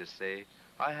happy to say,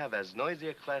 I have as noisy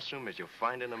a classroom as you'll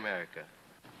find in America.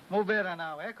 More better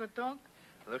now, eh, Kotonk?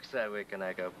 Looks that way,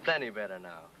 Kanaka. Plenty better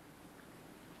now.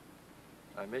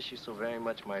 I miss you so very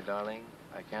much, my darling.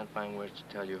 I can't find words to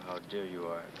tell you how dear you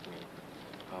are to me.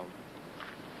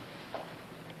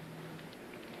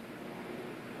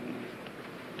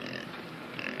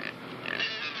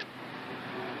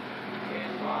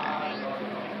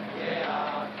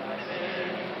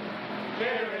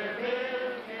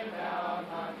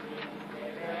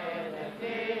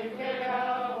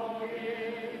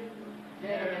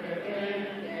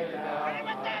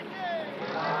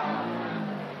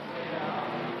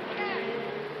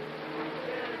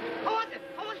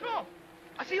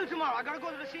 I'll see you tomorrow. I gotta go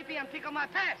to the CP and pick up my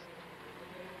pass.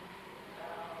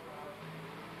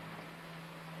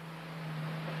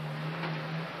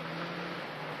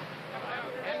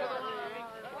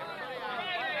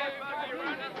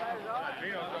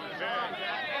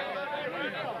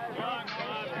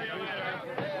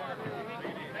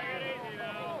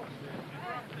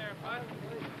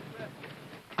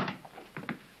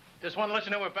 Just want to let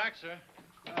you know we're back, sir.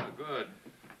 Oh, good.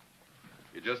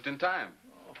 You're just in time.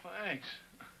 Oh, thanks.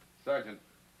 Sergeant,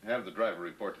 have the driver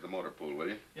report to the motor pool, will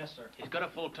you? Yes, sir. He's got a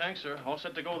full tank, sir. All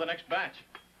set to go with the next batch.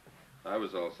 I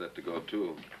was all set to go,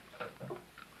 too.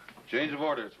 Change of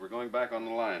orders. We're going back on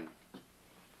the line.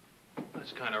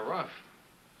 That's kind of rough.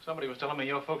 Somebody was telling me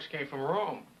your folks came from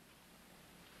Rome.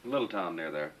 A little town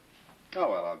near there. Oh,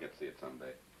 well, I'll get to see it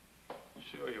someday.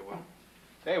 Sure you will.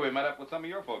 Hey, we met up with some of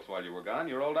your folks while you were gone,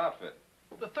 your old outfit.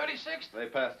 The 36th? They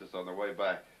passed us on their way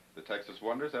back. The Texas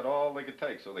Wonders had all they could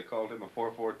take, so they called him a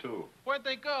 442. Where'd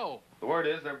they go? The word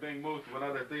is they're being moved to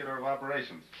another theater of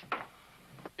operations.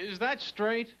 Is that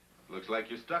straight? Looks like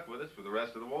you're stuck with us for the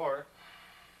rest of the war.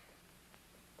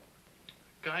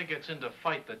 Guy gets in to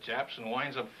fight the Japs and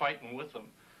winds up fighting with them.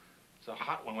 It's a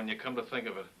hot one when you come to think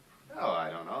of it. Oh, I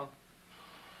don't know.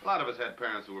 A lot of us had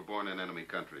parents who were born in enemy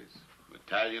countries.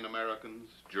 Italian Americans,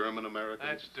 German Americans.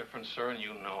 That's different, sir, and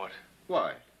you know it.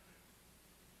 Why?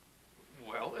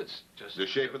 Well, it's just... The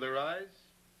shape of their eyes?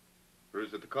 Or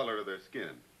is it the color of their skin?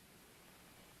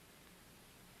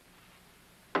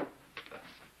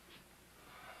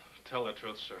 Tell the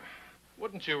truth, sir.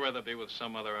 Wouldn't you rather be with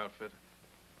some other outfit?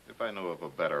 If I knew of a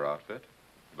better outfit.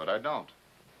 But I don't.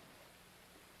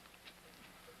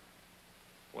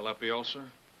 Will that be all, sir?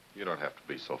 You don't have to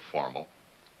be so formal.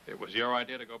 It was your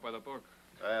idea to go by the book.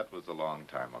 That was a long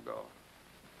time ago.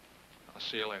 I'll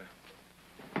see you later.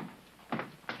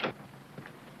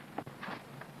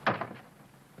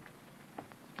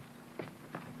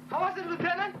 How was it,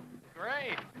 Lieutenant?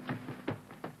 Great.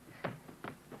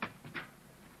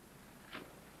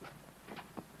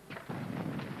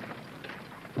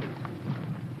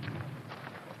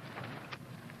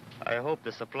 hope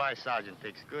the supply sergeant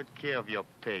takes good care of your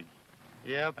pig.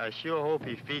 Yep, I sure hope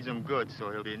he feeds him good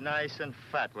so he'll be nice and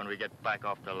fat when we get back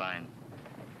off the line.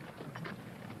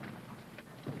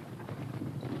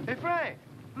 Hey, Frank,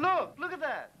 look at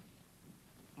that.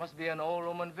 Must be an old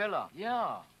Roman villa.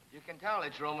 Yeah, you can tell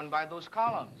it's Roman by those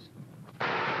columns.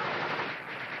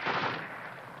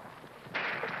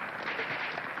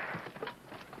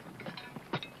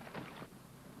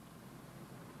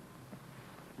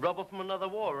 Rubber from another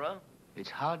war, huh? It's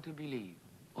hard to believe.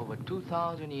 Over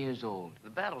 2,000 years old. The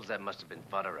battles that must have been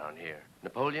fought around here.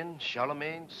 Napoleon,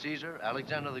 Charlemagne, Caesar,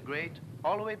 Alexander the Great,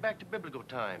 all the way back to biblical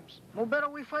times. More better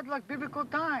we fight like biblical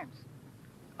times.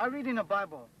 I read in the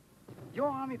Bible, your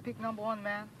army pick number 1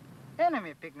 man,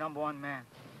 enemy pick number 1 man.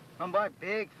 And by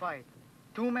big fight,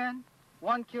 2 men,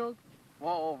 1 killed,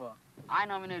 war over. I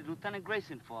nominated Lieutenant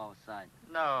Grayson for our side.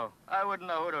 No, I wouldn't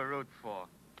know who to root for.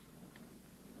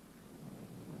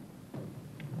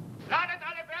 Ladet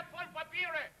alle wertvollen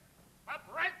Papiere!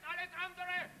 Verpresst alles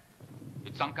andere!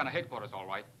 It's some kind of headquarters, all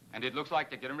right. And it looks like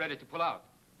they're getting ready to pull out.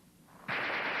 Yeah,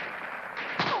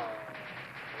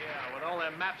 with all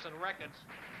their maps and records.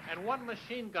 And 1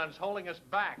 machine gun's holding us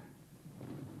back.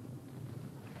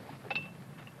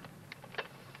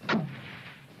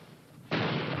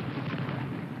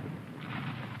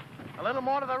 A little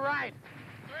more to the right.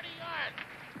 30 yards!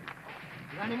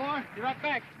 You got any more? Be right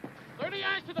back. 30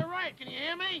 yards to the right, can you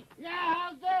hear me? Yeah,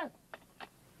 how's this?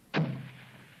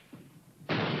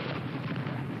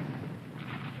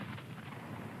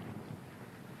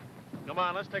 Come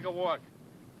on, let's take a walk.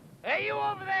 Hey, you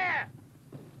over there!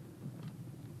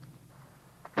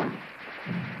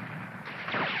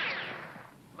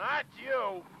 Not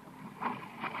you.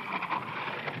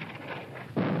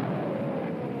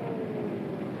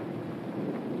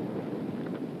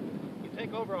 You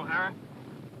take over, O'Hara.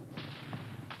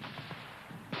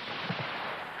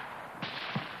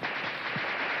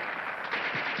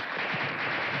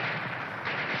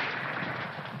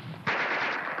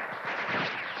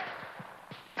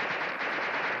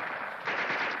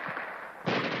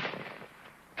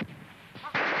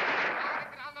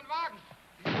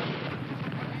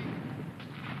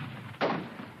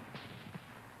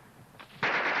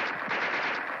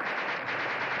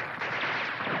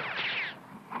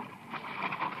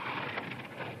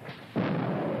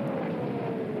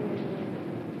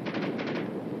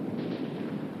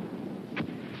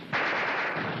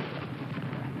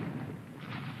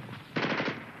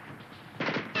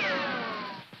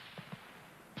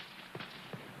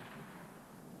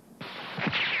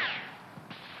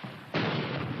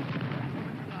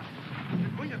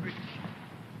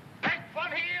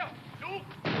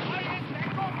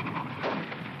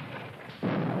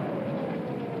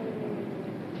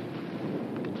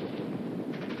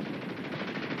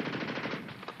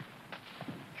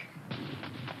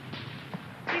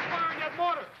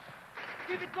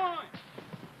 Keep it going.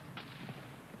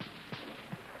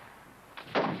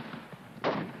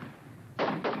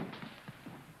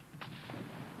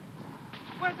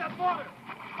 Where's that mortar?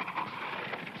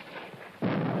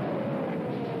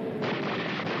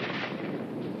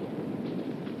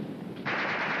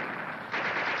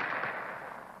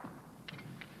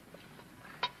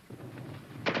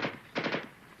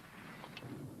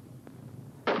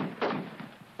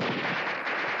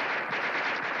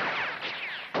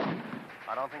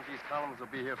 I don't think these columns will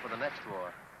be here for the next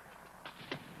war.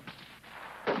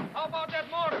 How about that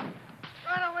mortar?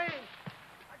 Right away.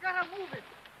 I gotta move it.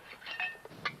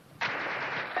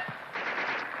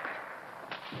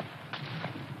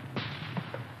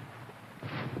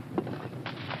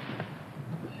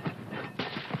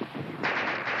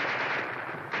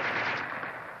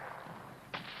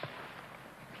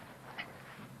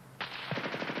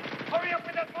 Hurry up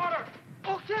with that mortar.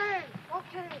 Okay,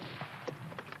 okay.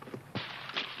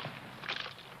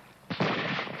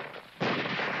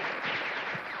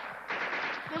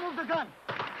 Remove the gun.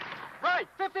 Right,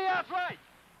 50 yards right.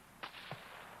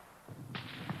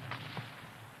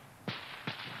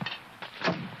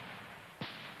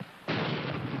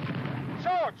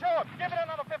 Sure. Give it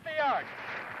another 50 yards.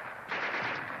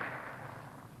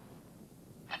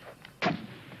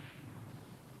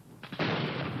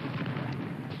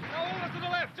 Now over to the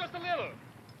left, just a little.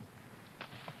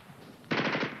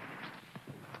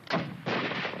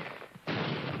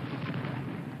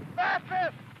 That's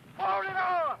it. Hold it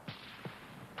on.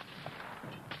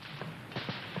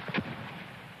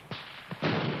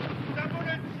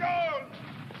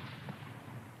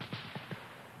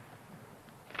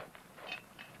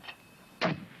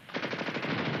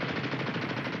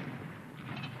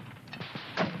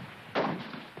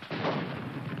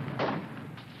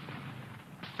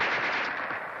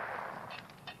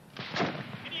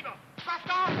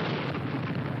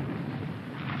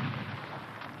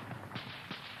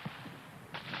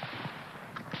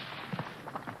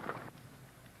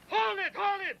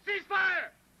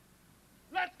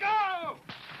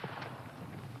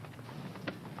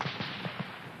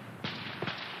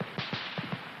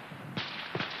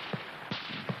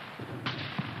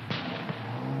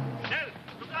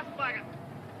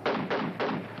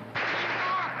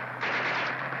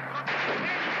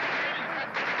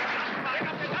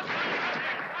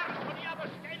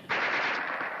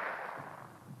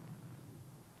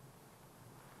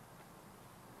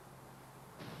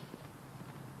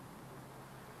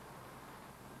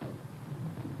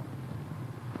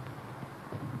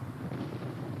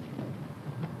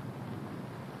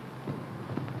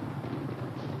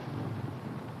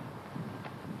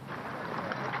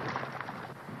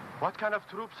 What kind of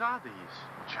troops are these?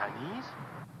 Chinese?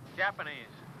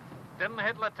 Japanese. Didn't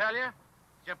Hitler tell you?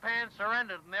 Japan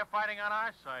surrendered and they're fighting on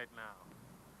our side now.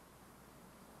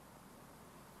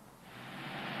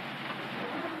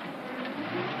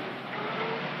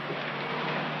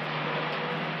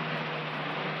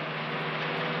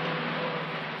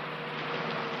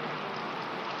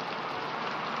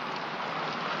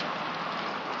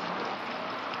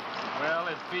 Well,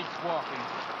 it beats walking.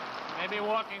 Maybe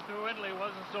walking through Italy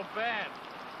wasn't so bad.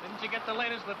 Didn't you get the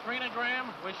latest latrinogram?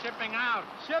 We're shipping out.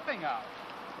 Shipping out?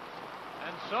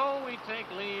 And so we take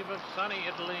leave of sunny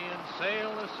Italy and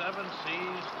sail the 7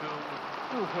 seas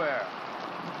To where?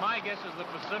 my guess is the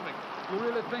Pacific. You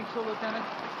really think so, Lieutenant?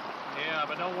 Yeah,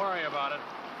 but don't worry about it.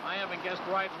 I haven't guessed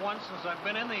right once since I've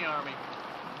been in the Army.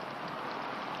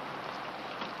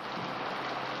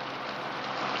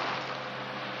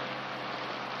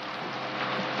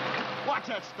 Watch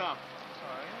that stuff.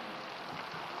 Sorry.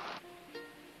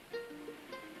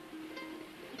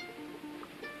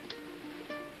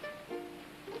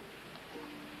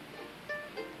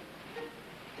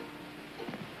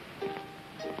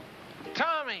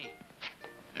 Tommy!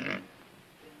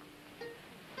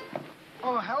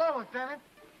 Oh, hello, Lieutenant.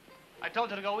 I told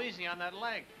you to go easy on that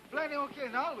leg. Plenty okay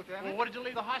now, Lieutenant. Well, what did you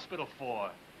leave the hospital for?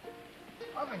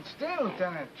 I've been staying,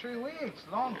 Lieutenant. 3 weeks.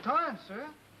 Long time, sir.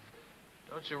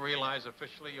 Don't you realize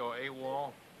officially you're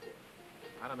AWOL?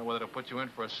 I don't know whether to put you in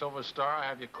for a Silver Star or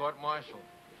have you court-martialed.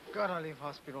 Gotta leave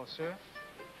hospital, sir.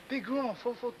 Big room,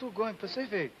 442 going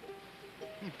Pacific.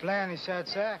 He plan his sad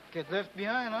sack. Get left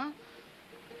behind, huh?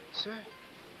 Sir,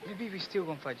 maybe we still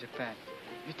gonna fight Japan.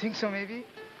 You think so, maybe?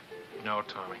 No,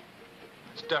 Tommy.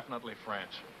 It's definitely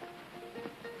France.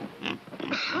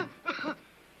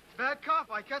 Bad cough.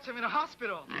 I catch him in a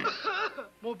hospital.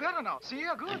 More better now. See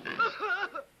ya? Good.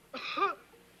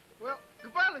 Well,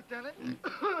 goodbye, Lieutenant.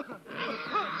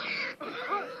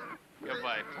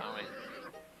 Goodbye, Tommy.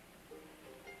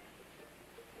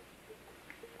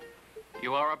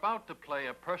 You are about to play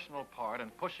a personal part in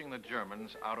pushing the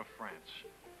Germans out of France.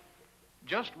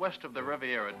 Just west of the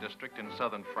Riviera district in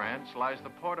southern France lies the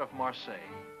port of Marseille.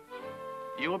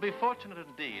 You will be fortunate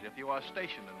indeed if you are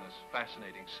stationed in this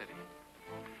fascinating city.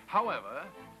 However,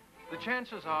 the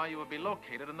chances are you will be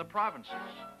located in the provinces.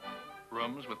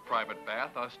 Rooms with private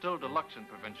bath are still deluxe in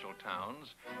provincial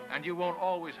towns, and you won't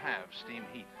always have steam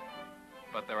heat.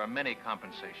 But there are many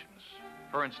compensations.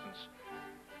 For instance,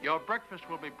 your breakfast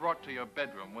will be brought to your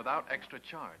bedroom without extra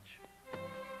charge.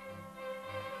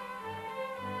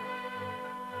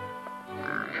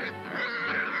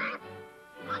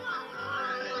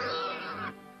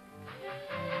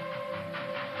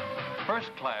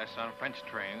 First class on French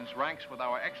trains ranks with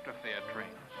our extra fare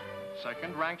trains.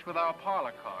 Second ranks with our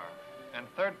parlor car. And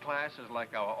third class is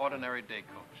like our ordinary day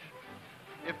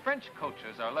coach. If French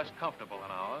coaches are less comfortable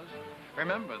than ours,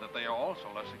 remember that they are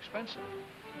also less expensive.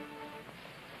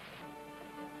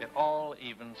 It all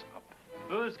evens up.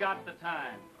 Who's got the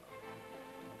time?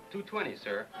 2:20,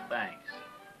 sir. Thanks.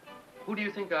 Who do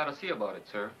you think I ought to see about it,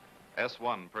 sir?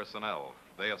 S1 personnel.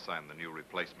 They assign the new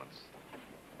replacements.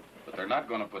 But they're not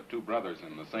going to put two brothers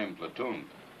in the same platoon.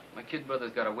 My kid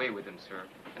brother's got away with him, sir,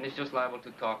 and he's just liable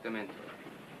to talk them into it.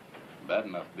 Bad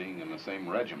enough being in the same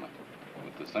regiment,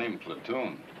 with the same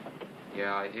platoon.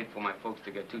 Yeah, I'd hate for my folks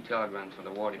to get 2 telegrams from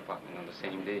the War Department on the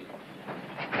same day.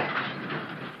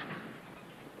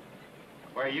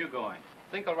 Where are you going?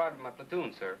 Think I'll ride with my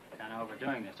platoon, sir. Kind of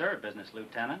overdoing the third business,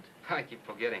 Lieutenant. I keep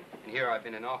forgetting. And here I've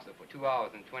been an officer for 2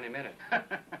 hours and 20 minutes. How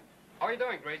are you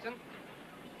doing, Grayson?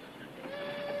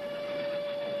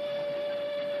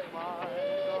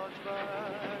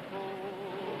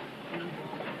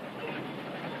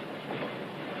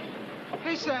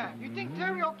 Hey, Sam, you think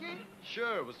Terry okay?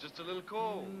 Sure, it was just a little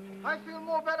cold. I feel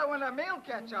more better when the mail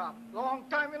catch up. Long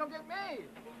time we don't get mail.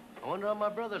 I wonder how my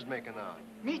brother's making out.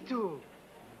 Me too.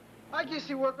 I guess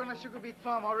he worked on a sugar beet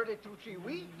farm already 2-3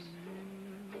 weeks.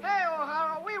 Hey,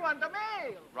 O'Hara, we want the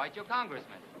mail. Right, your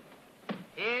congressman.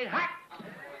 Hey, hot.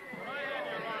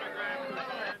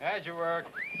 How'd you work?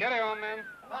 Get it on, man.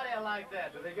 How do you like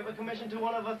that? Do they give a commission to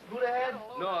one of us Buddha heads?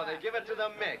 No, they give it to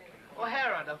the Mick.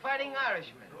 O'Hara, the fighting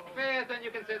Irishman. Yes, then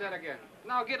you can say that again.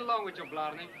 Now get along with your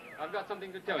Blarney. I've got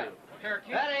something to tell you.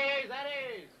 That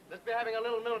is. Let's be having a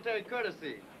little military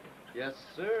courtesy. Yes,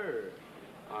 sir.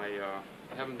 I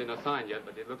haven't been assigned yet,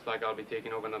 but it looks like I'll be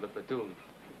taking over another platoon.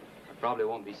 I probably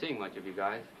won't be seeing much of you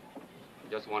guys.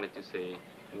 Just wanted to say,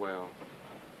 well,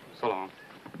 so long.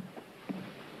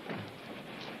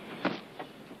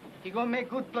 He gonna make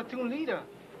good platoon leader.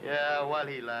 Yeah, while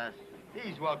he lasts.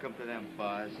 He's welcome to them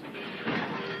fires.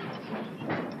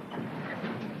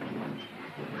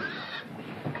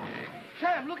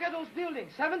 Sam, Sam, look at those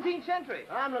buildings. 17th century.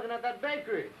 I'm looking at that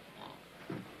bakery.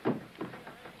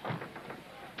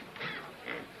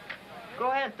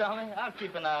 Go ahead, Tommy. I'll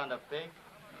keep an eye on the pig.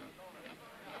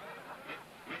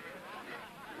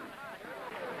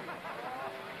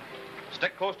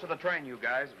 Stick close to the train, you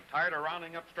guys. I'm tired of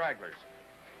rounding up stragglers.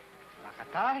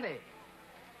 Tarde.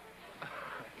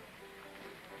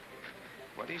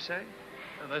 What do you say?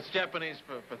 That's Japanese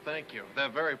for thank you. They're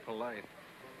very polite.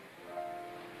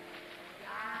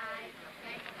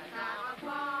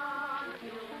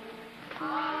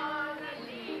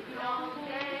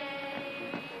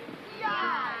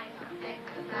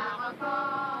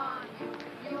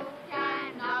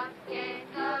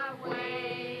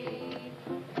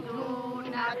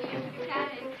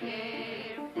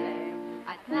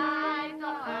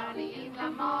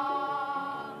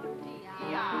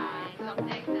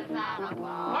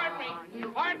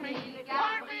 Pardon me.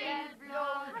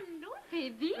 Hello,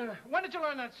 baby. When did you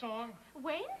learn that song?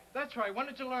 When? That's right. When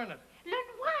did you learn it? Learn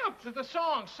what? The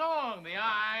song. The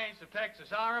eyes of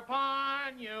Texas are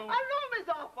upon you. Allons, mes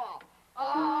enfants.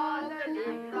 On the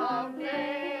livelong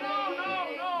day.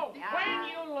 No. When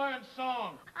you learned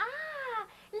song? Ah,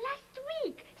 last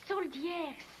week.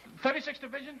 Soldiers. 36th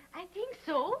Division? I think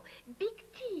so. Big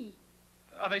T.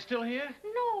 Are they still here?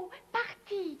 No,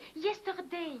 party.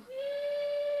 Yesterday.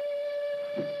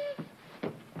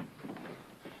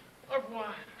 Au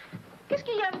revoir. Qu'est-ce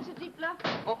qu'il y a avec ce type-là?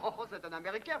 Oh, c'est un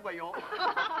Américain, voyons.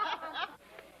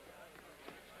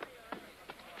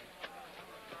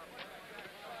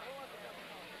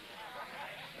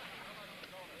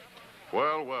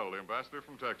 Well, the ambassador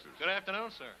from Texas. Good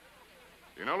afternoon, sir.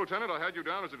 You know, Lieutenant, I had you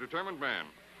down as a determined man.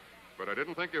 But I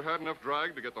didn't think you had enough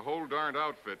drag to get the whole darned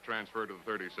outfit transferred to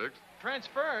the 36th.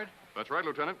 Transferred? That's right,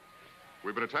 Lieutenant.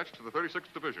 We've been attached to the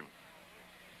 36th Division.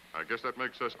 I guess that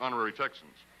makes us honorary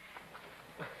Texans.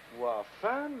 Well,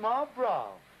 fern, ma,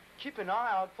 brow. Keep an eye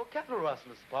out for cattle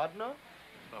rustlers, partner.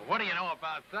 Well, what do you know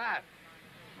about that?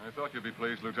 I thought you'd be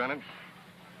pleased, Lieutenant.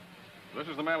 This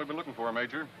is the man we've been looking for,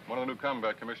 Major. One of the new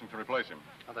combat commissions to replace him.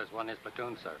 Oh, there's one in his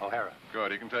platoon, sir. O'Hara.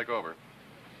 Good, he can take over.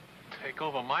 Take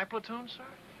over my platoon, sir?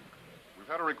 We've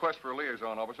had a request for a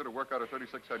liaison officer to work out of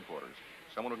 36 headquarters.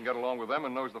 Someone who can get along with them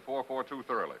and knows the 442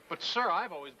 thoroughly. But, sir,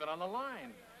 I've always been on the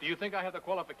line. Do you think I have the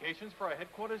qualifications for a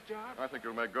headquarters job? I think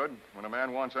you'll make good when a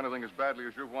man wants anything as badly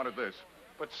as you've wanted this.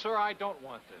 But, sir, I don't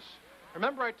want this.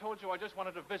 Remember I told you I just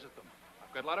wanted to visit them.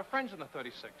 I've got a lot of friends in the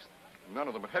 36th. None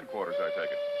of them at headquarters, I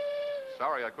take it.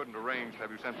 Sorry I couldn't arrange to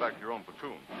have you sent back to your own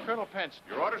platoon. Colonel Pence.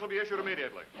 Your orders will be issued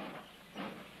immediately.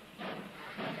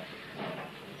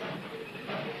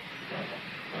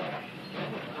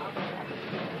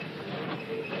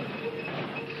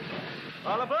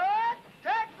 All aboard!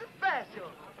 Texas Special.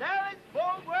 There is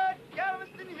forward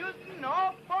Galveston, Houston,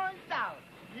 all points out.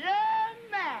 Yeah,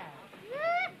 man.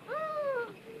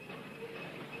 Yee-hoo!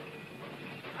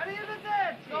 How do you do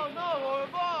that? No, all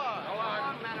aboard. Go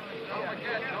on, madam.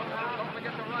 Don't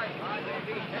forget the right. All right,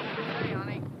 baby. Hey,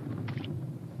 honey.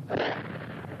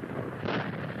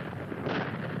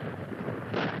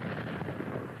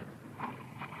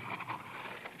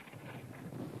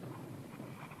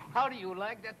 How do you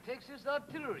like that Texas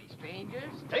artillery, strangers?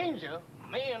 Stranger?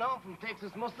 Man, I'm from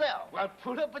Texas myself. Well,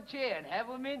 pull up a chair and have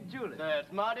 'em in Julie.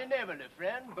 That's mighty neighborly,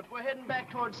 friend, but we're heading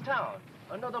back towards town.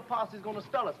 Another posse's gonna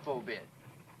spell us for a bit.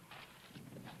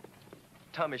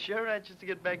 Tommy, sure anxious to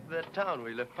get back to that town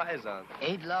where you left Paisan.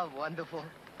 Ain't love wonderful?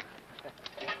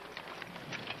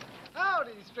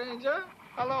 Howdy, stranger.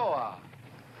 Aloha.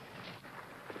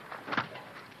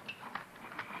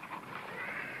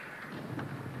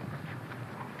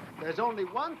 There's only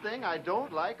one thing I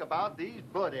don't like about these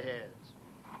buddy heads.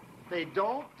 They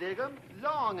don't dig 'em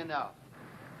long enough.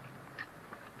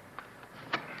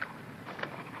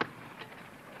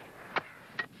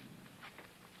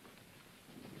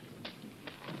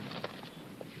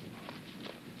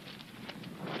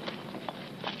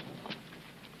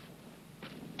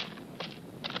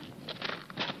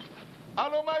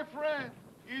 Hello, my friend.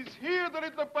 He's here, the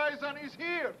little paisan is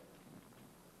here.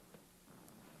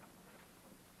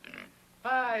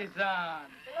 Paisan.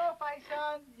 Hello,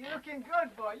 Paisan. You're looking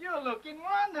good, boy. You're looking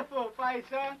wonderful,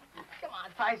 Paisan. Come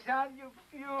on, Paisan. You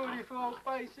beautiful,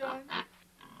 Paisan.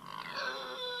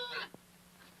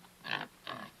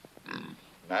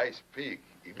 Nice pig.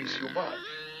 He miss you much.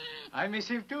 I miss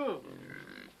him, too.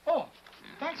 Oh,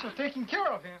 thanks for taking care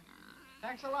of him.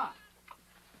 Thanks a lot.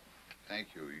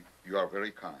 Thank you. You are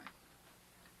very kind.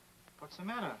 What's the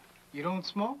matter? You don't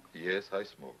smoke? Yes, I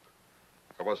smoke.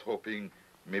 I was hoping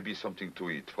maybe something to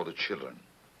eat for the children.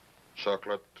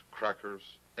 Chocolate,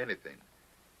 crackers, anything.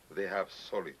 They have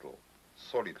so little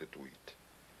to eat.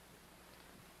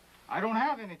 I don't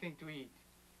have anything to eat.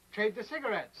 Trade the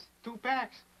cigarettes. 2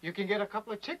 packs. You can get a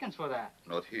couple of chickens for that.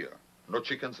 Not here. No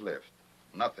chickens left.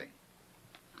 Nothing.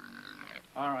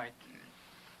 All right.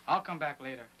 I'll come back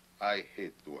later. I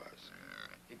hate to ask.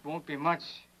 It won't be much.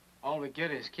 All we get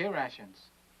is care rations.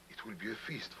 It will be a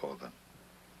feast for them.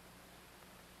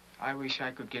 I wish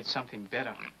I could get something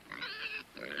better.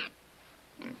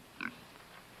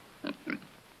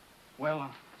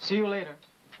 Well, see you later.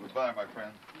 Goodbye, my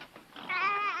friend.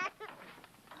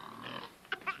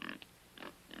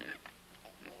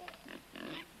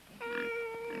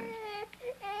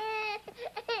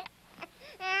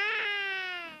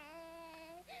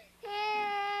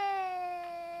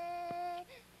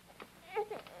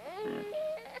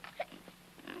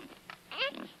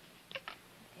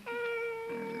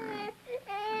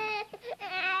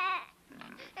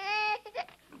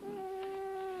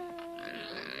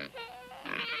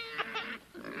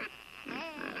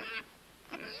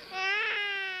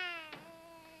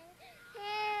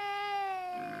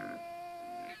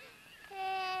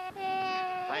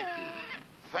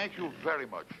 Thank you very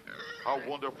much. How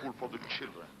wonderful for the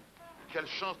children. Quelle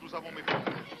chance nous avons, mes frères.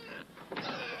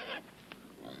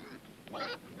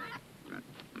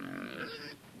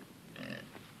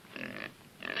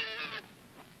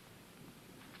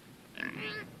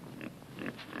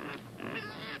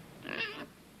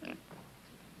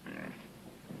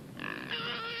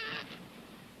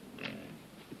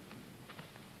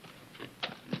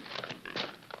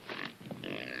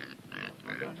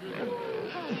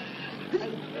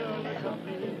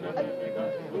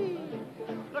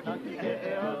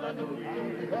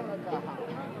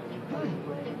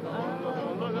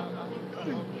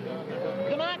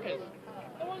 Kanakas,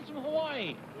 the ones from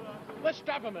Hawaii. Let's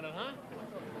stop a minute, huh?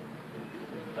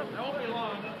 It won't be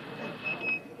long.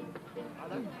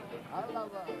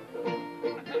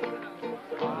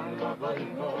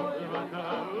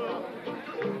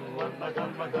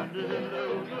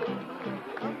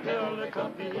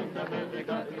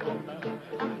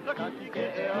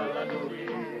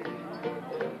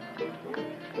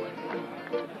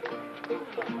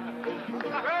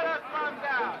 Spread us runs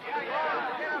out.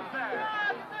 Yeah, get up there.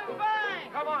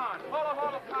 Come on, pull them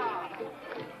all apart.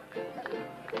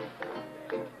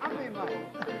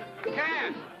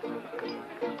 Cash.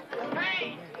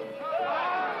 Hey!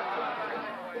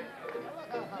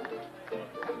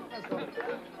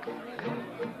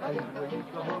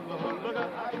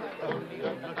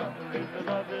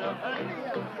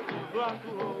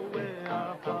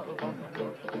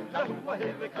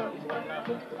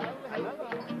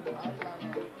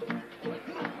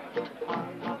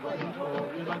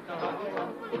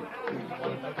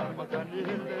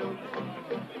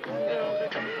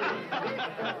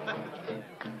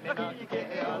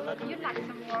 You'd like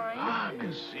some wine? Ah,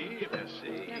 merci,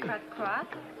 merci. You're pas de croix?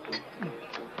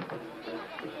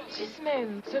 These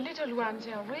men, the little ones,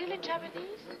 are really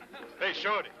Japanese? Hey,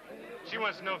 Shorty. She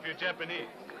wants to know if you're Japanese.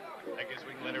 I guess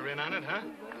we can let her in on it, huh?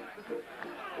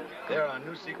 They're our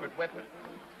new secret weapon.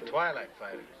 Twilight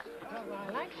fighters.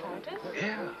 Twilight fighters?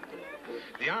 Yeah.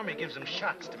 The Army gives them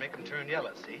shots to make them turn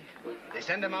yellow, see? They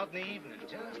send them out in the evening,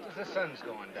 just as the sun's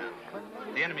going down.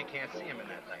 The enemy can't see them in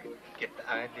that light. Get the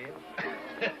idea?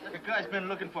 The guy's been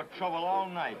looking for trouble all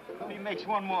night. If he makes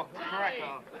one more crack,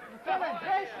 I'll... Lieutenant,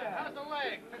 Jason! How's the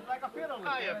leg? It's like a fiddle.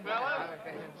 Hiya, fella.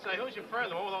 Say, who's your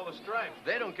friend, the one with all the stripes?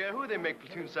 They don't care who they make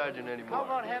platoon sergeant anymore. How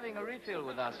about having a refill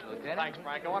with us, Lieutenant? Thanks,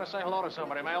 Frank. I want to say hello to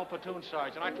somebody, my old platoon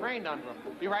sergeant. I trained under him.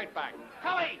 Be right back.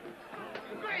 Cully!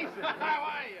 Grayson, how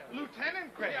are you?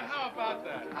 Lieutenant Grayson. Yeah, how about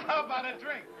that? How about a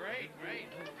drink? Great, great.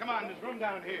 Come on, there's room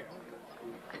down here.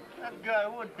 That guy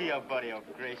would be a buddy of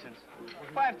Grayson's.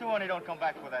 5 to 1, he don't come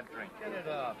back for that drink. Get it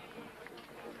up.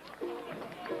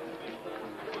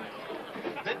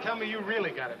 Then tell me you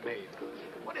really got it made.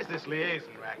 What is this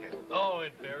liaison racket? Oh,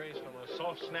 it varies from a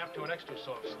soft snap to an extra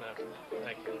soft snap.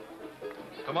 Thank you.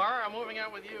 Tomorrow, I'm moving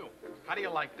out with you. How do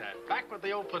you like that? Back with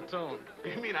the old platoon.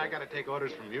 You mean I got to take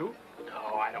orders from you?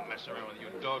 No, I don't mess around with you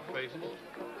dog faces.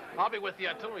 I'll be with the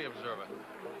artillery observer.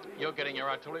 You're getting your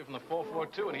artillery from the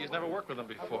 442, and he's never worked with them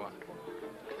before.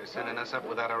 They're sending us up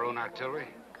without our own artillery?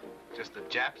 Just the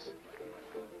Japs?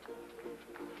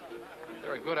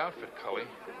 They're a good outfit, Cully.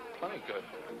 Plenty good.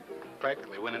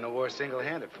 Practically winning the war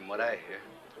single-handed, from what I hear.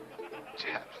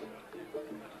 Japs.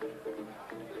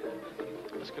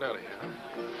 Let's get out of here, huh?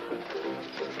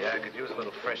 Yeah, I could use a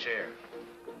little fresh air.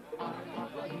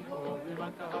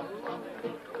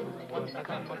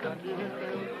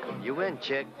 You win,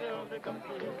 chick.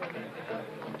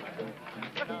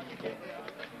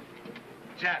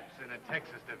 Japs in a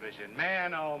Texas division.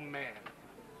 Man, oh, man.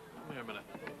 Come here a minute.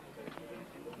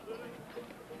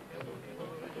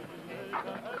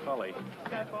 Cully,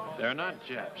 they're not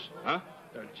Japs. Huh?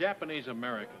 They're Japanese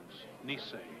Americans,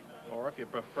 Nisei, or if you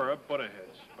prefer, Buddha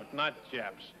heads, but not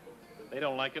Japs. They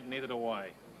don't like it, neither do I.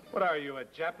 What are you, a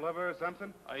Jap lover or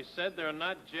something? I said they're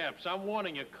not Japs. I'm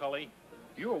warning you, Cully.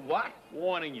 You a what?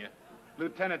 Warning you.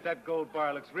 Lieutenant, that gold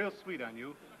bar looks real sweet on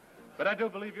you. But I do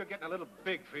believe you're getting a little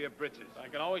big for your britches. I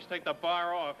can always take the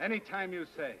bar off. Any time you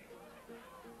say.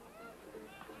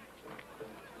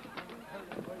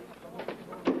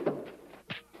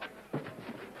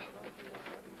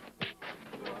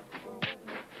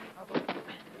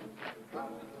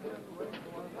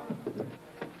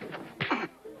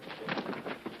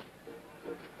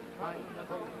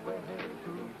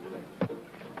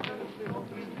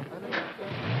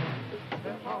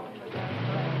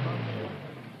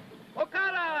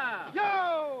 Okada!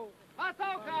 Yo!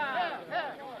 Masoka!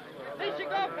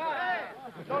 Nishigoka!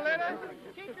 Don't let it.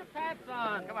 Keep your pants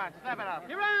on. Come on, snap it up.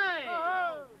 You're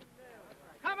right.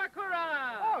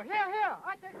 Kamakura! Oh, here.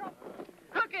 I take it off.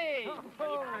 Cookie!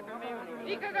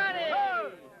 Ikagani!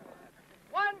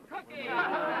 One cookie!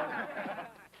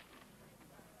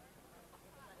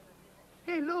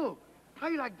 Hey, Lou, how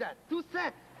you like that? 2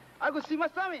 sets. I go see my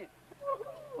Sammy.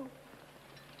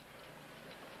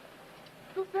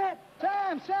 2 sets.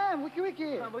 Sam,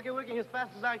 wiki. I'm wiki as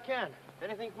fast as I can.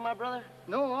 Anything for my brother?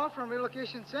 No off from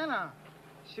relocation center.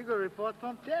 Sugar report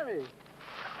from Terry.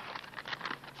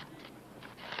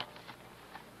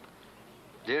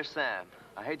 Dear Sam,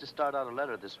 I hate to start out a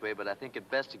letter this way, but I think it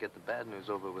best to get the bad news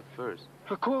over with first.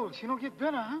 Her cold, she don't get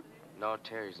better, huh? No,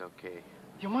 Terry's okay.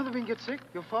 Your mother been get sick?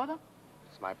 Your father?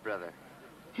 It's my brother.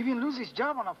 He been lose his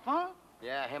job on a farm?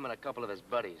 Yeah, him and a couple of his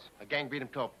buddies. A gang beat him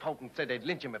to a pulp and said they'd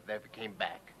lynch him if they ever came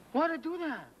back. Why they do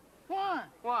that? Why?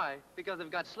 Why? Because they've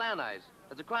got slant eyes.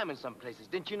 There's a crime in some places.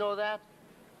 Didn't you know that?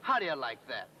 How do you like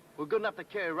that? We're good enough to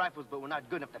carry rifles, but we're not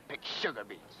good enough to pick sugar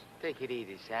beets. Take it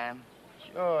easy, Sam.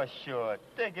 Sure.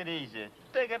 Take it easy.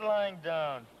 Take it lying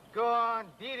down. Go on,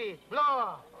 beat it.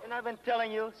 Blow. And I've been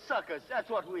telling you, suckers, that's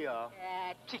what we are.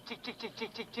 Chick.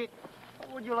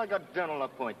 How would you like a dental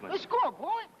appointment? Let's go,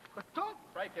 boy.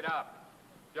 Break it up.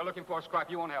 If you're looking for a scrap,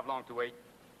 you won't have long to wait.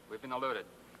 We've been alerted.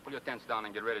 Pull your tents down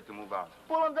and get ready to move out.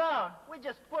 Pull them down. We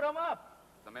just put them up.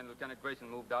 The men Lieutenant Grayson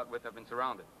moved out with have been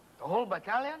surrounded. The whole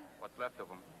battalion? What's left of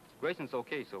them. Grayson's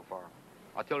okay so far.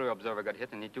 Artillery observer got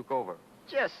hit and he took over.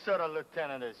 Just so the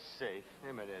lieutenant is safe.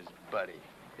 Him and his buddy,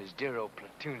 his dear old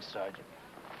platoon sergeant.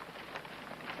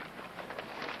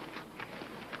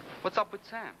 What's up with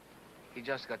Sam? He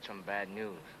just got some bad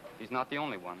news. He's not the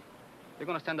only one. They're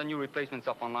going to send the new replacements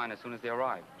up online as soon as they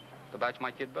arrive. The batch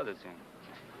my kid brother's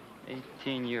in.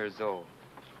 18 years old.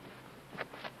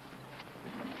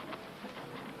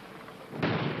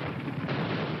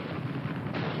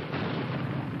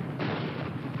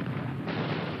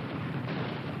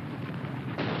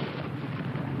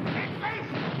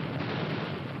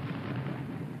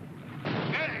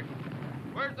 Medic!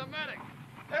 Where's the medic?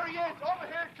 There he is. Over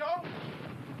here, Joe.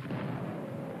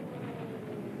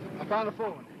 I found the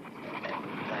phone.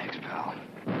 Thanks, pal.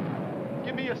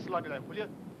 Give me a slug of that, will you?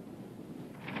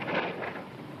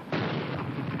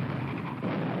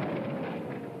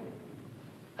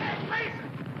 Hey, Mason!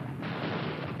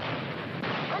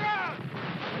 Look out!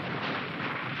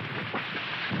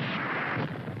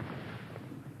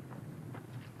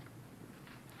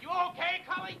 You okay,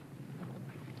 Cully?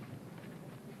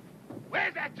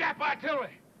 Where's that Jap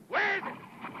artillery? Where is it?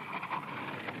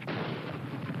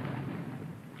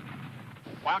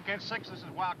 Wildcat 6, this is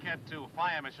Wildcat 2.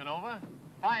 Fire mission over.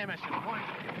 Fire mission, point.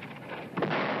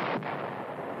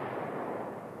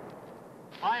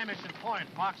 Fire mission, point.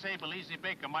 Fox Abel, Easy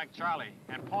Baker, Mike Charlie.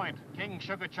 And point, King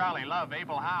Sugar Charlie, Love,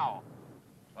 Abel Howe.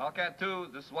 Wildcat 2,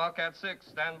 this is Wildcat 6.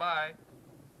 Stand by.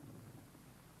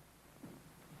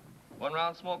 1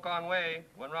 round smoke on way.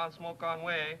 1 round smoke on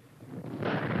way.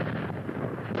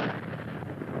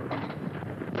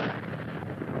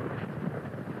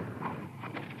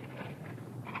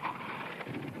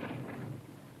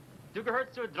 Du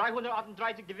gehörst zur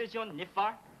 338. Division, nicht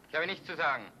wahr? Ich habe nichts zu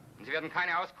sagen. Und Sie werden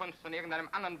keine Auskunft von irgendeinem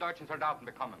anderen deutschen Soldaten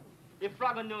bekommen. Ich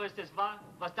frage nur, ist es wahr,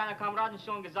 was deine Kameraden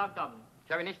schon gesagt haben?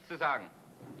 Ich habe nichts zu sagen.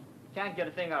 Can't get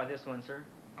a thing out of this one, sir.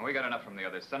 And we got enough from the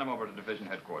others. Send them over to division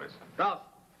headquarters. Ralph.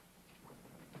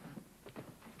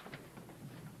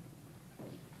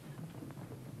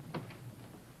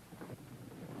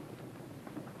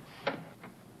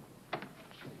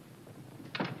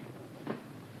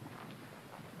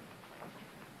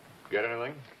 Get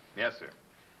anything? Yes, sir.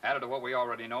 Added to what we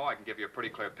already know, I can give you a pretty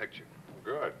clear picture.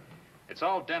 Good. It's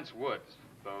all dense woods.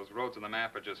 Those roads on the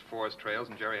map are just forest trails,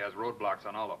 and Jerry has roadblocks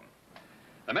on all of them.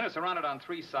 The men are surrounded on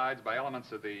 3 sides by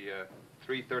elements of the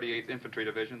 338th Infantry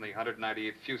Division, the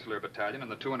 198th Fusilier Battalion, and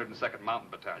the 202nd Mountain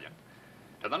Battalion.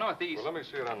 To the northeast... Well, let me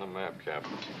see it on the map,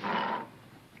 Captain.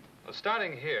 Well,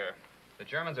 starting here, the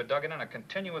Germans are dug in a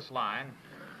continuous line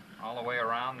all the way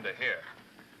around to here.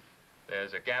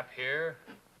 There's a gap here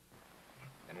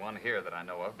and one here that I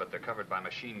know of, but they're covered by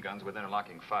machine guns with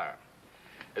interlocking fire.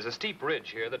 There's a steep ridge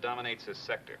here that dominates this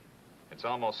sector. It's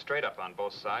almost straight up on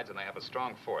both sides, and they have a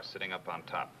strong force sitting up on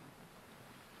top.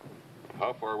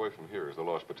 How far away from here is the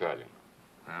lost battalion?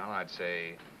 Well, I'd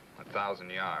say 1,000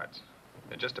 yards.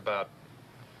 They're just about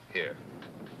here.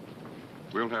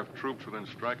 We'll have troops within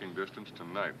striking distance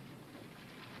tonight.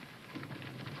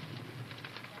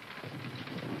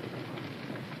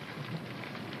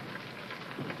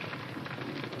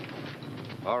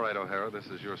 All right, O'Hara, this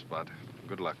is your spot.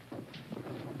 Good luck.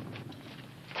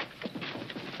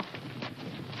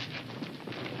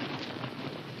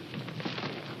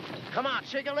 Come on,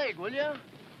 shake a leg, will you?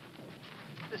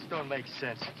 This don't make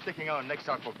sense. Sticking our necks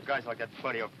out for guys like that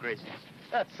buddy of Gracie's.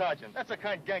 That sergeant, that's the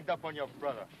kind ganged up on your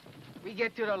brother. We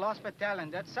get to the lost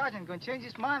battalion, that sergeant gonna change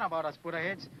his mind about us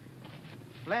Buddha-heads.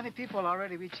 Plenty people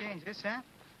already we changed, yes, Sam?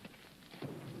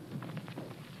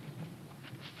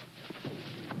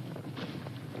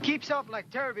 Keeps up like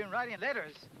Terry been writing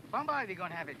letters. Somebody we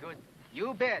gonna have it good.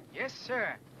 You bet, yes,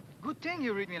 sir. Good thing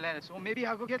you read me letters, so maybe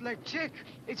I'll go get like Chick.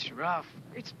 It's rough.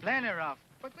 It's plenty rough.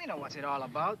 But we know what's it all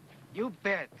about. You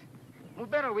bet. More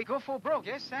better we go for broke,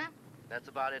 yes, Sam? That's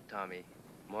about it, Tommy.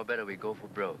 More better we go for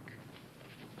broke.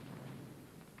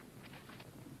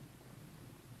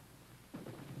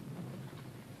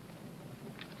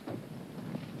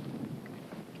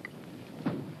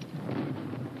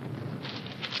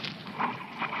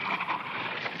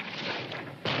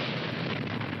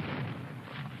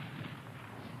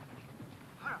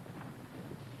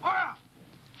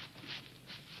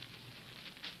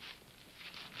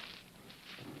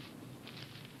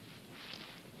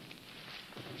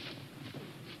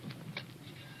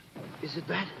 Is it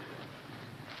bad?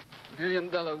 $1 million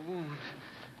wound.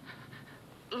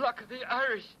 Luck of the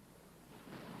Irish.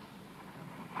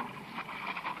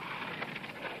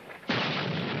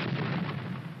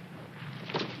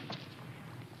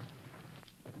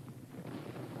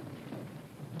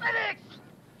 Medics!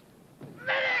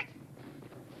 Medics!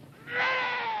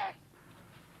 Medics!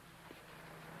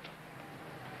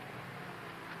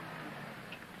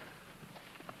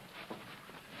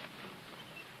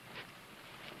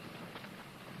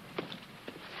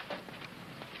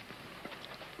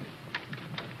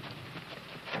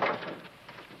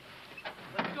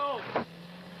 Let's go.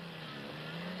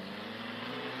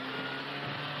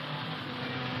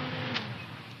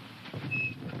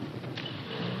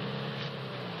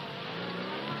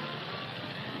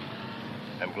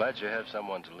 I'm glad you have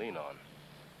someone to lean on.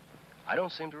 I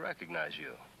don't seem to recognize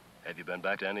you. Have you been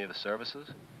back to any of the services?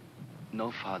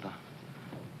 No, Father.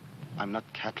 I'm not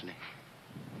Catholic.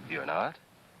 You're not?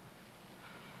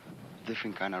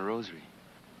 Different kind of rosary.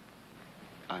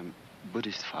 I'm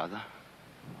Buddhist, Father.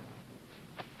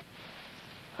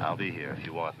 I'll be here if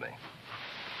you want me.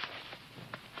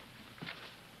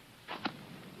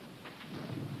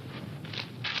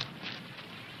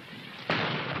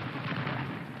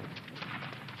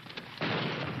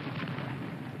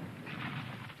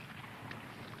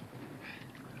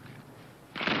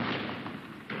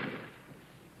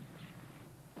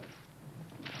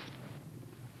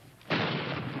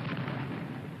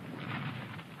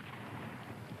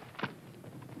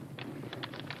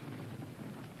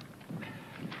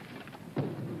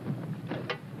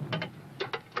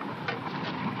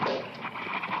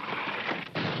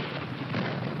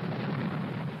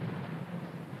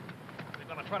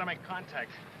 Try to make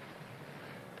contact.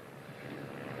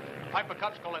 Piper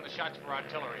Cub's calling the shots for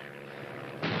artillery.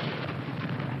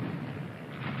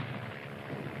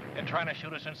 They're trying to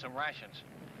shoot us in some rations.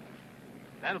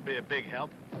 That'll be a big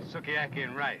help. Sukiyaki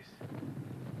and rice.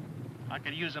 I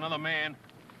could use another man.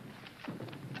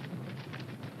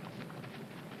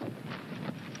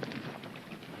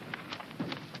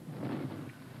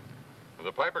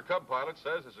 The Piper Cub pilot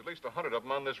says there's at least 100 of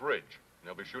them on this ridge.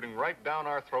 They'll be shooting right down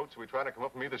our throats so we try to come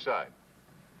up from either side.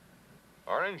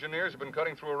 Our engineers have been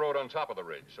cutting through a road on top of the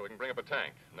ridge so we can bring up a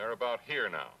tank. And they're about here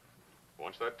now.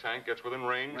 Once that tank gets within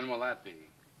range... When will that be?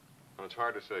 Well, it's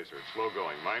hard to say, sir. It's slow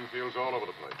going. Minefields all over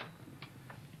the place.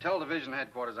 Tell division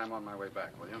headquarters I'm on my way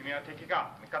back, will you? 君は敵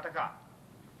か味方か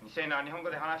Niseiな日本語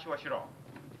で話をしろ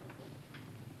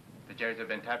The Jerrys have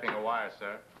been tapping a wire,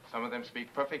 sir. Some of them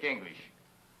speak perfect English.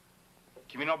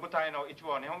 君の部隊の一部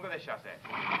は日本語で知らせ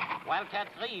Wildcat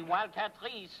 3, Wildcat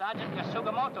 3, Sergeant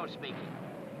Yasugamoto speaking.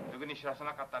 すぐに知らせ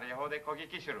なかったら予報で攻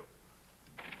撃する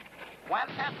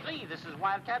Wildcat 3, this is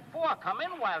Wildcat 4. Come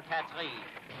in, Wildcat 3.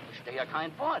 Stay a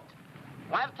kind foot.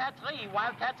 Wildcat 3,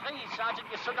 Sergeant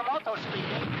Yasugamoto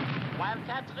speaking.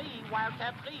 Wildcat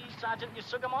 3, Sergeant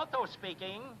Yasugamoto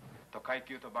speaking.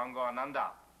 Tokaikyu to Bango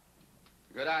Ananda.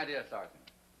 Good idea,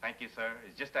 Sergeant. Thank you, sir.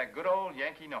 It's just that good old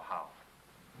Yankee know-how.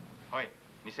 Hoi,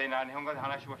 Nisei na Nihongo de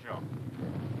hanashimashou.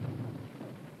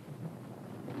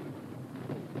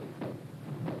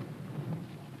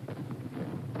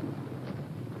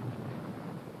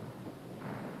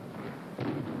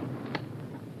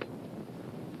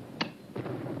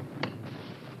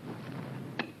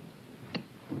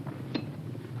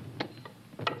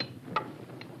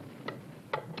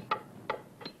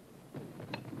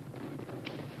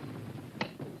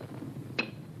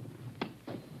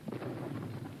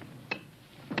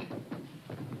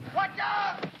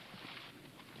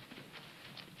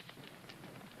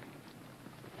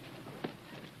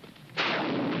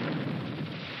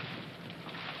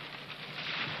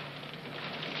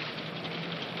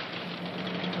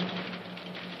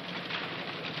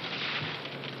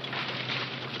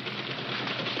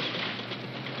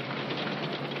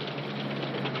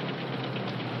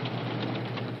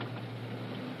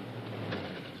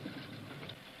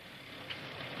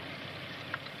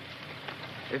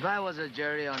 If I was a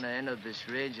jury on the end of this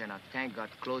ridge and a tank got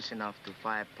close enough to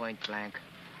fire point blank,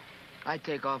 I'd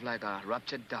take off like a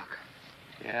ruptured duck.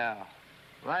 Yeah.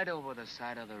 Right over the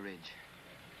side of the ridge.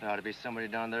 There ought to be somebody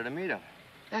down there to meet him.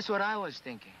 That's what I was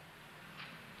thinking.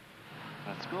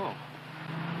 Let's go.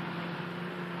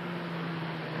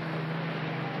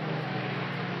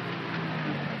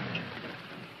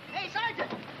 Hey,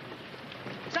 Sergeant!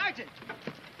 Sergeant!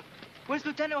 Where's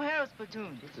Lieutenant O'Hara's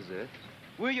platoon? This is it.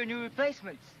 We're your new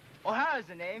replacements. O'Hara's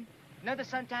the name. Another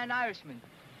suntan Irishman.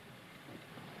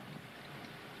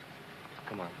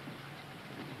 Come on.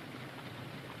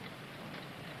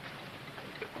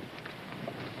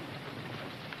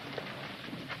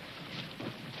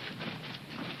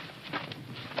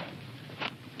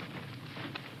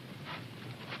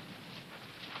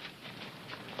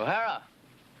 O'Hara!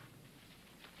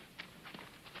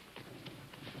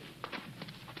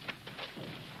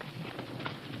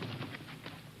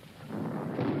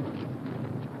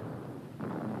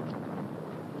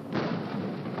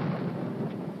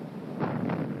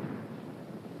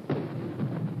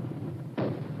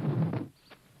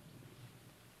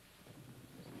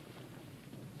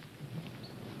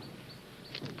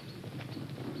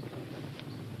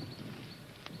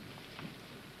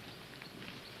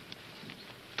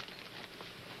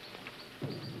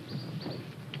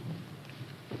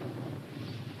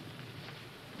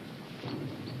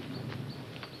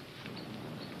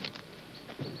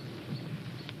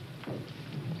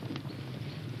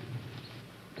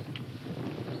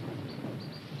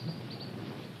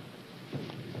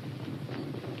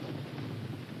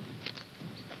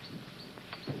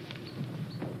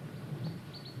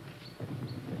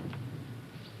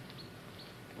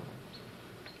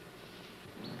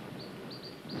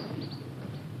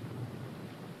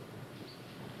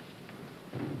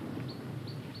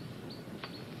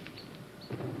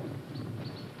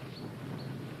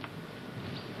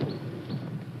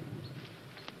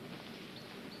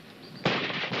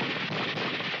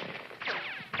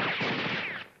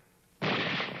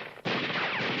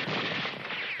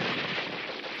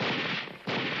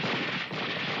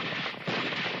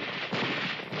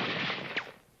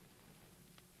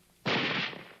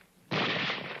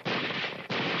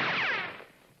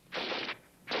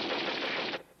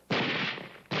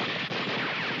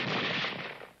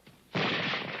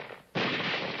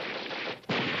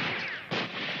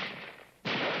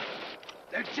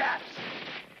 They're Japs.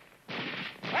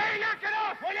 Hey, knock it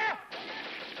off, will you?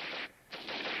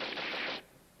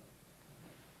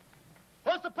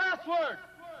 What's the password?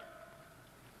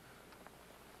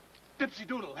 Dipsy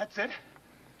Doodle, that's it?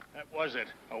 That was it,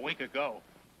 a week ago.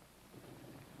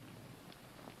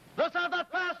 Let's have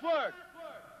that password.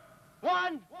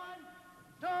 1,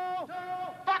 2,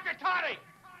 Bucket Toddy!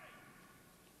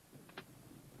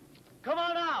 Come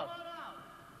on out.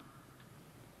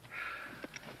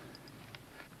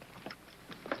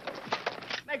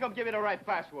 Make them give you the right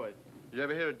password. You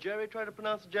ever hear a Jerry try to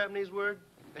pronounce a Japanese word?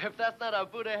 If that's not a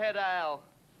Buddha head, I'll...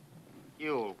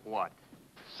 You what?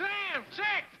 Sam,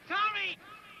 Chick, Tommy!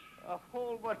 A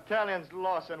whole battalion's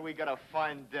lost and we gotta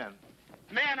find them.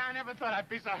 Man, I never thought I'd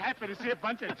be so happy to see a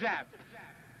bunch of Japs.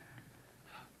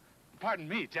 Pardon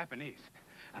me, Japanese.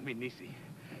 I mean Nisei.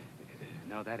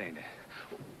 No, that ain't it.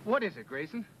 What is it,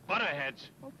 Grayson? Butterheads.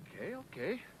 Okay,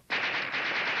 okay.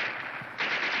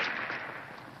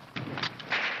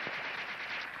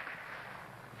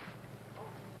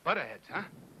 Butterheads, huh?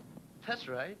 That's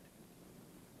right.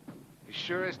 He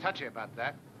sure is touchy about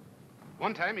that.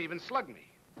 One time he even slugged me.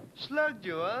 Slugged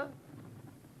you, huh?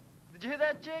 Did you hear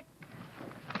that, Chick?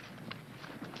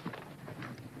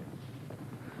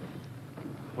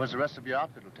 Where's the rest of your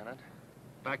outfit, Lieutenant?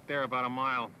 Back there about a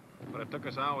mile. But it took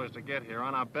us hours to get here,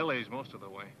 on our bellies most of the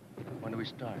way. When do we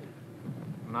start?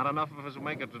 Not enough of us will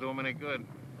make it to do them any good.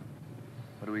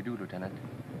 What do we do, Lieutenant?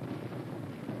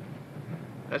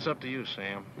 That's up to you,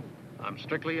 Sam. I'm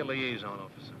strictly a liaison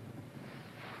officer.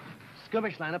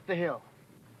 Skirmish line up the hill.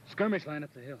 Skirmish line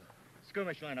up the hill.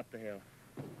 Skirmish line up the hill.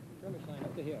 Skirmish line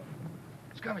up the hill.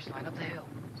 Skirmish line up the hill.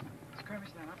 Skirmish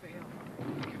line up the hill.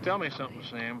 Tell me something,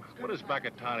 Sam. What does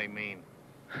Bakatati mean?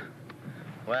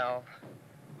 Well,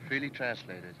 freely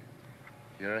translated,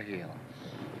 you're a heel.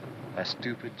 A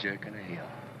stupid jerk and a heel.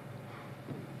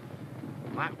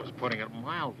 That was putting it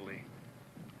mildly.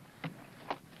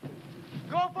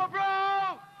 Go for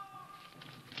broke!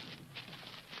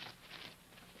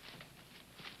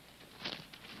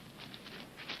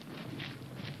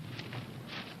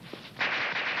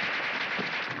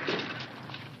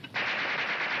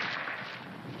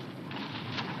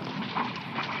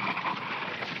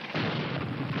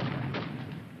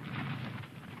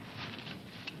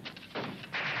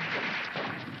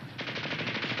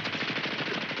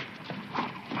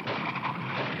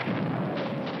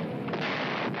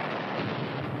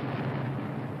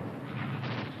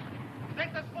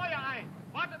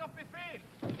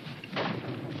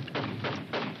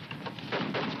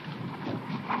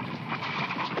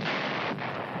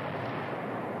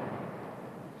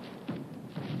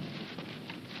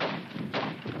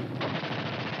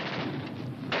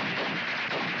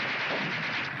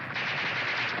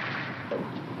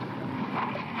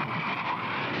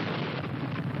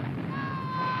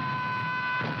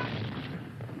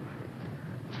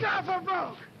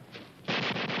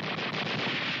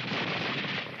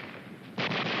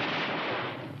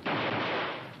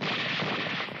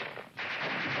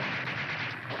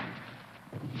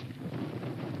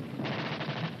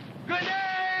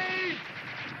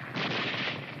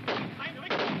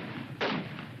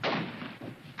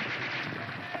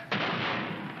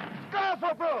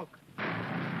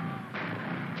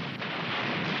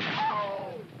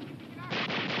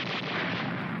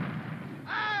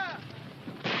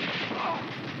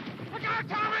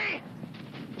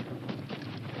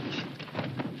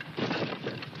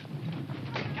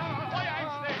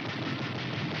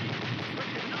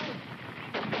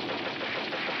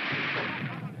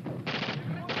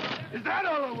 Is that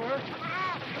all the work?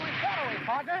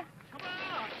 Partner? Come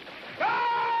on! Go,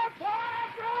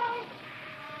 Partner!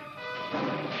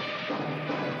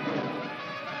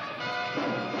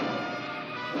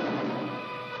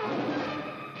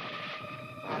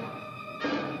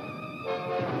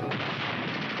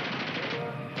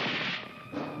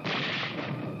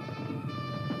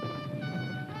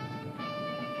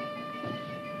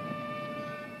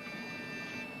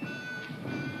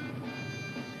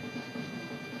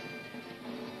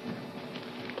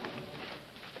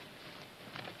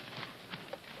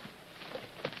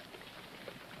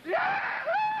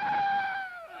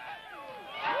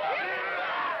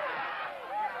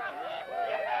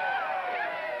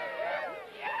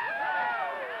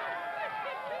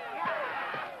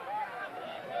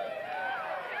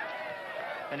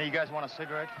 Any of you guys want a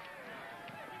cigarette?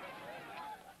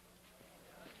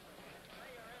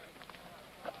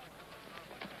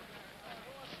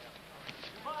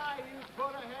 Bye, you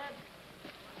put ahead.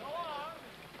 Go on.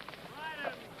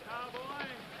 Ride him, cowboy.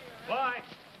 Bye.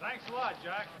 Thanks a lot,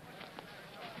 Jack.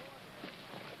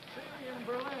 See you in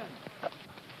Berlin.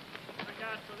 Look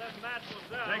out for them matches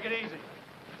out. Take it easy.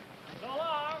 So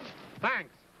long.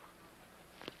 Thanks.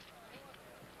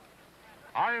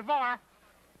 Au revoir.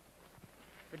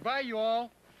 Goodbye, you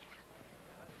all.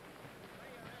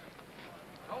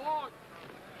 So long.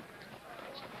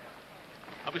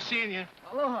 I'll be seeing you.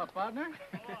 Aloha, partner.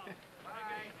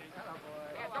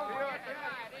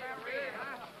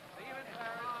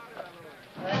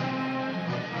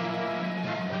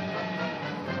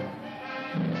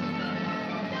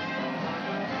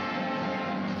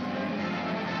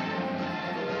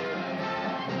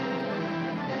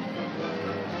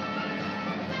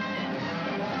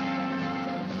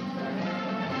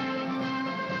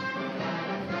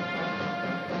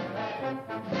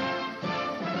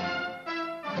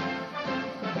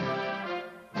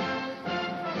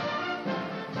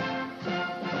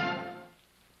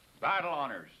 Battle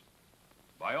honors.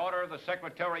 By order of the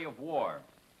Secretary of War,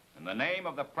 in the name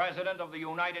of the President of the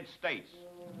United States,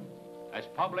 as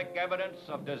public evidence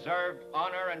of deserved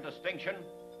honor and distinction,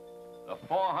 the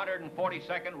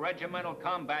 442nd Regimental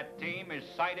Combat Team is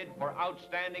cited for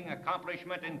outstanding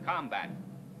accomplishment in combat.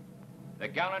 The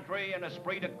gallantry and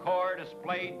esprit de corps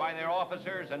displayed by their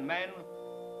officers and men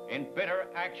in bitter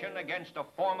action against a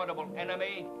formidable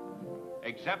enemy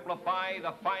exemplify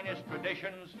the finest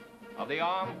traditions of the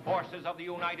armed forces of the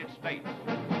United States.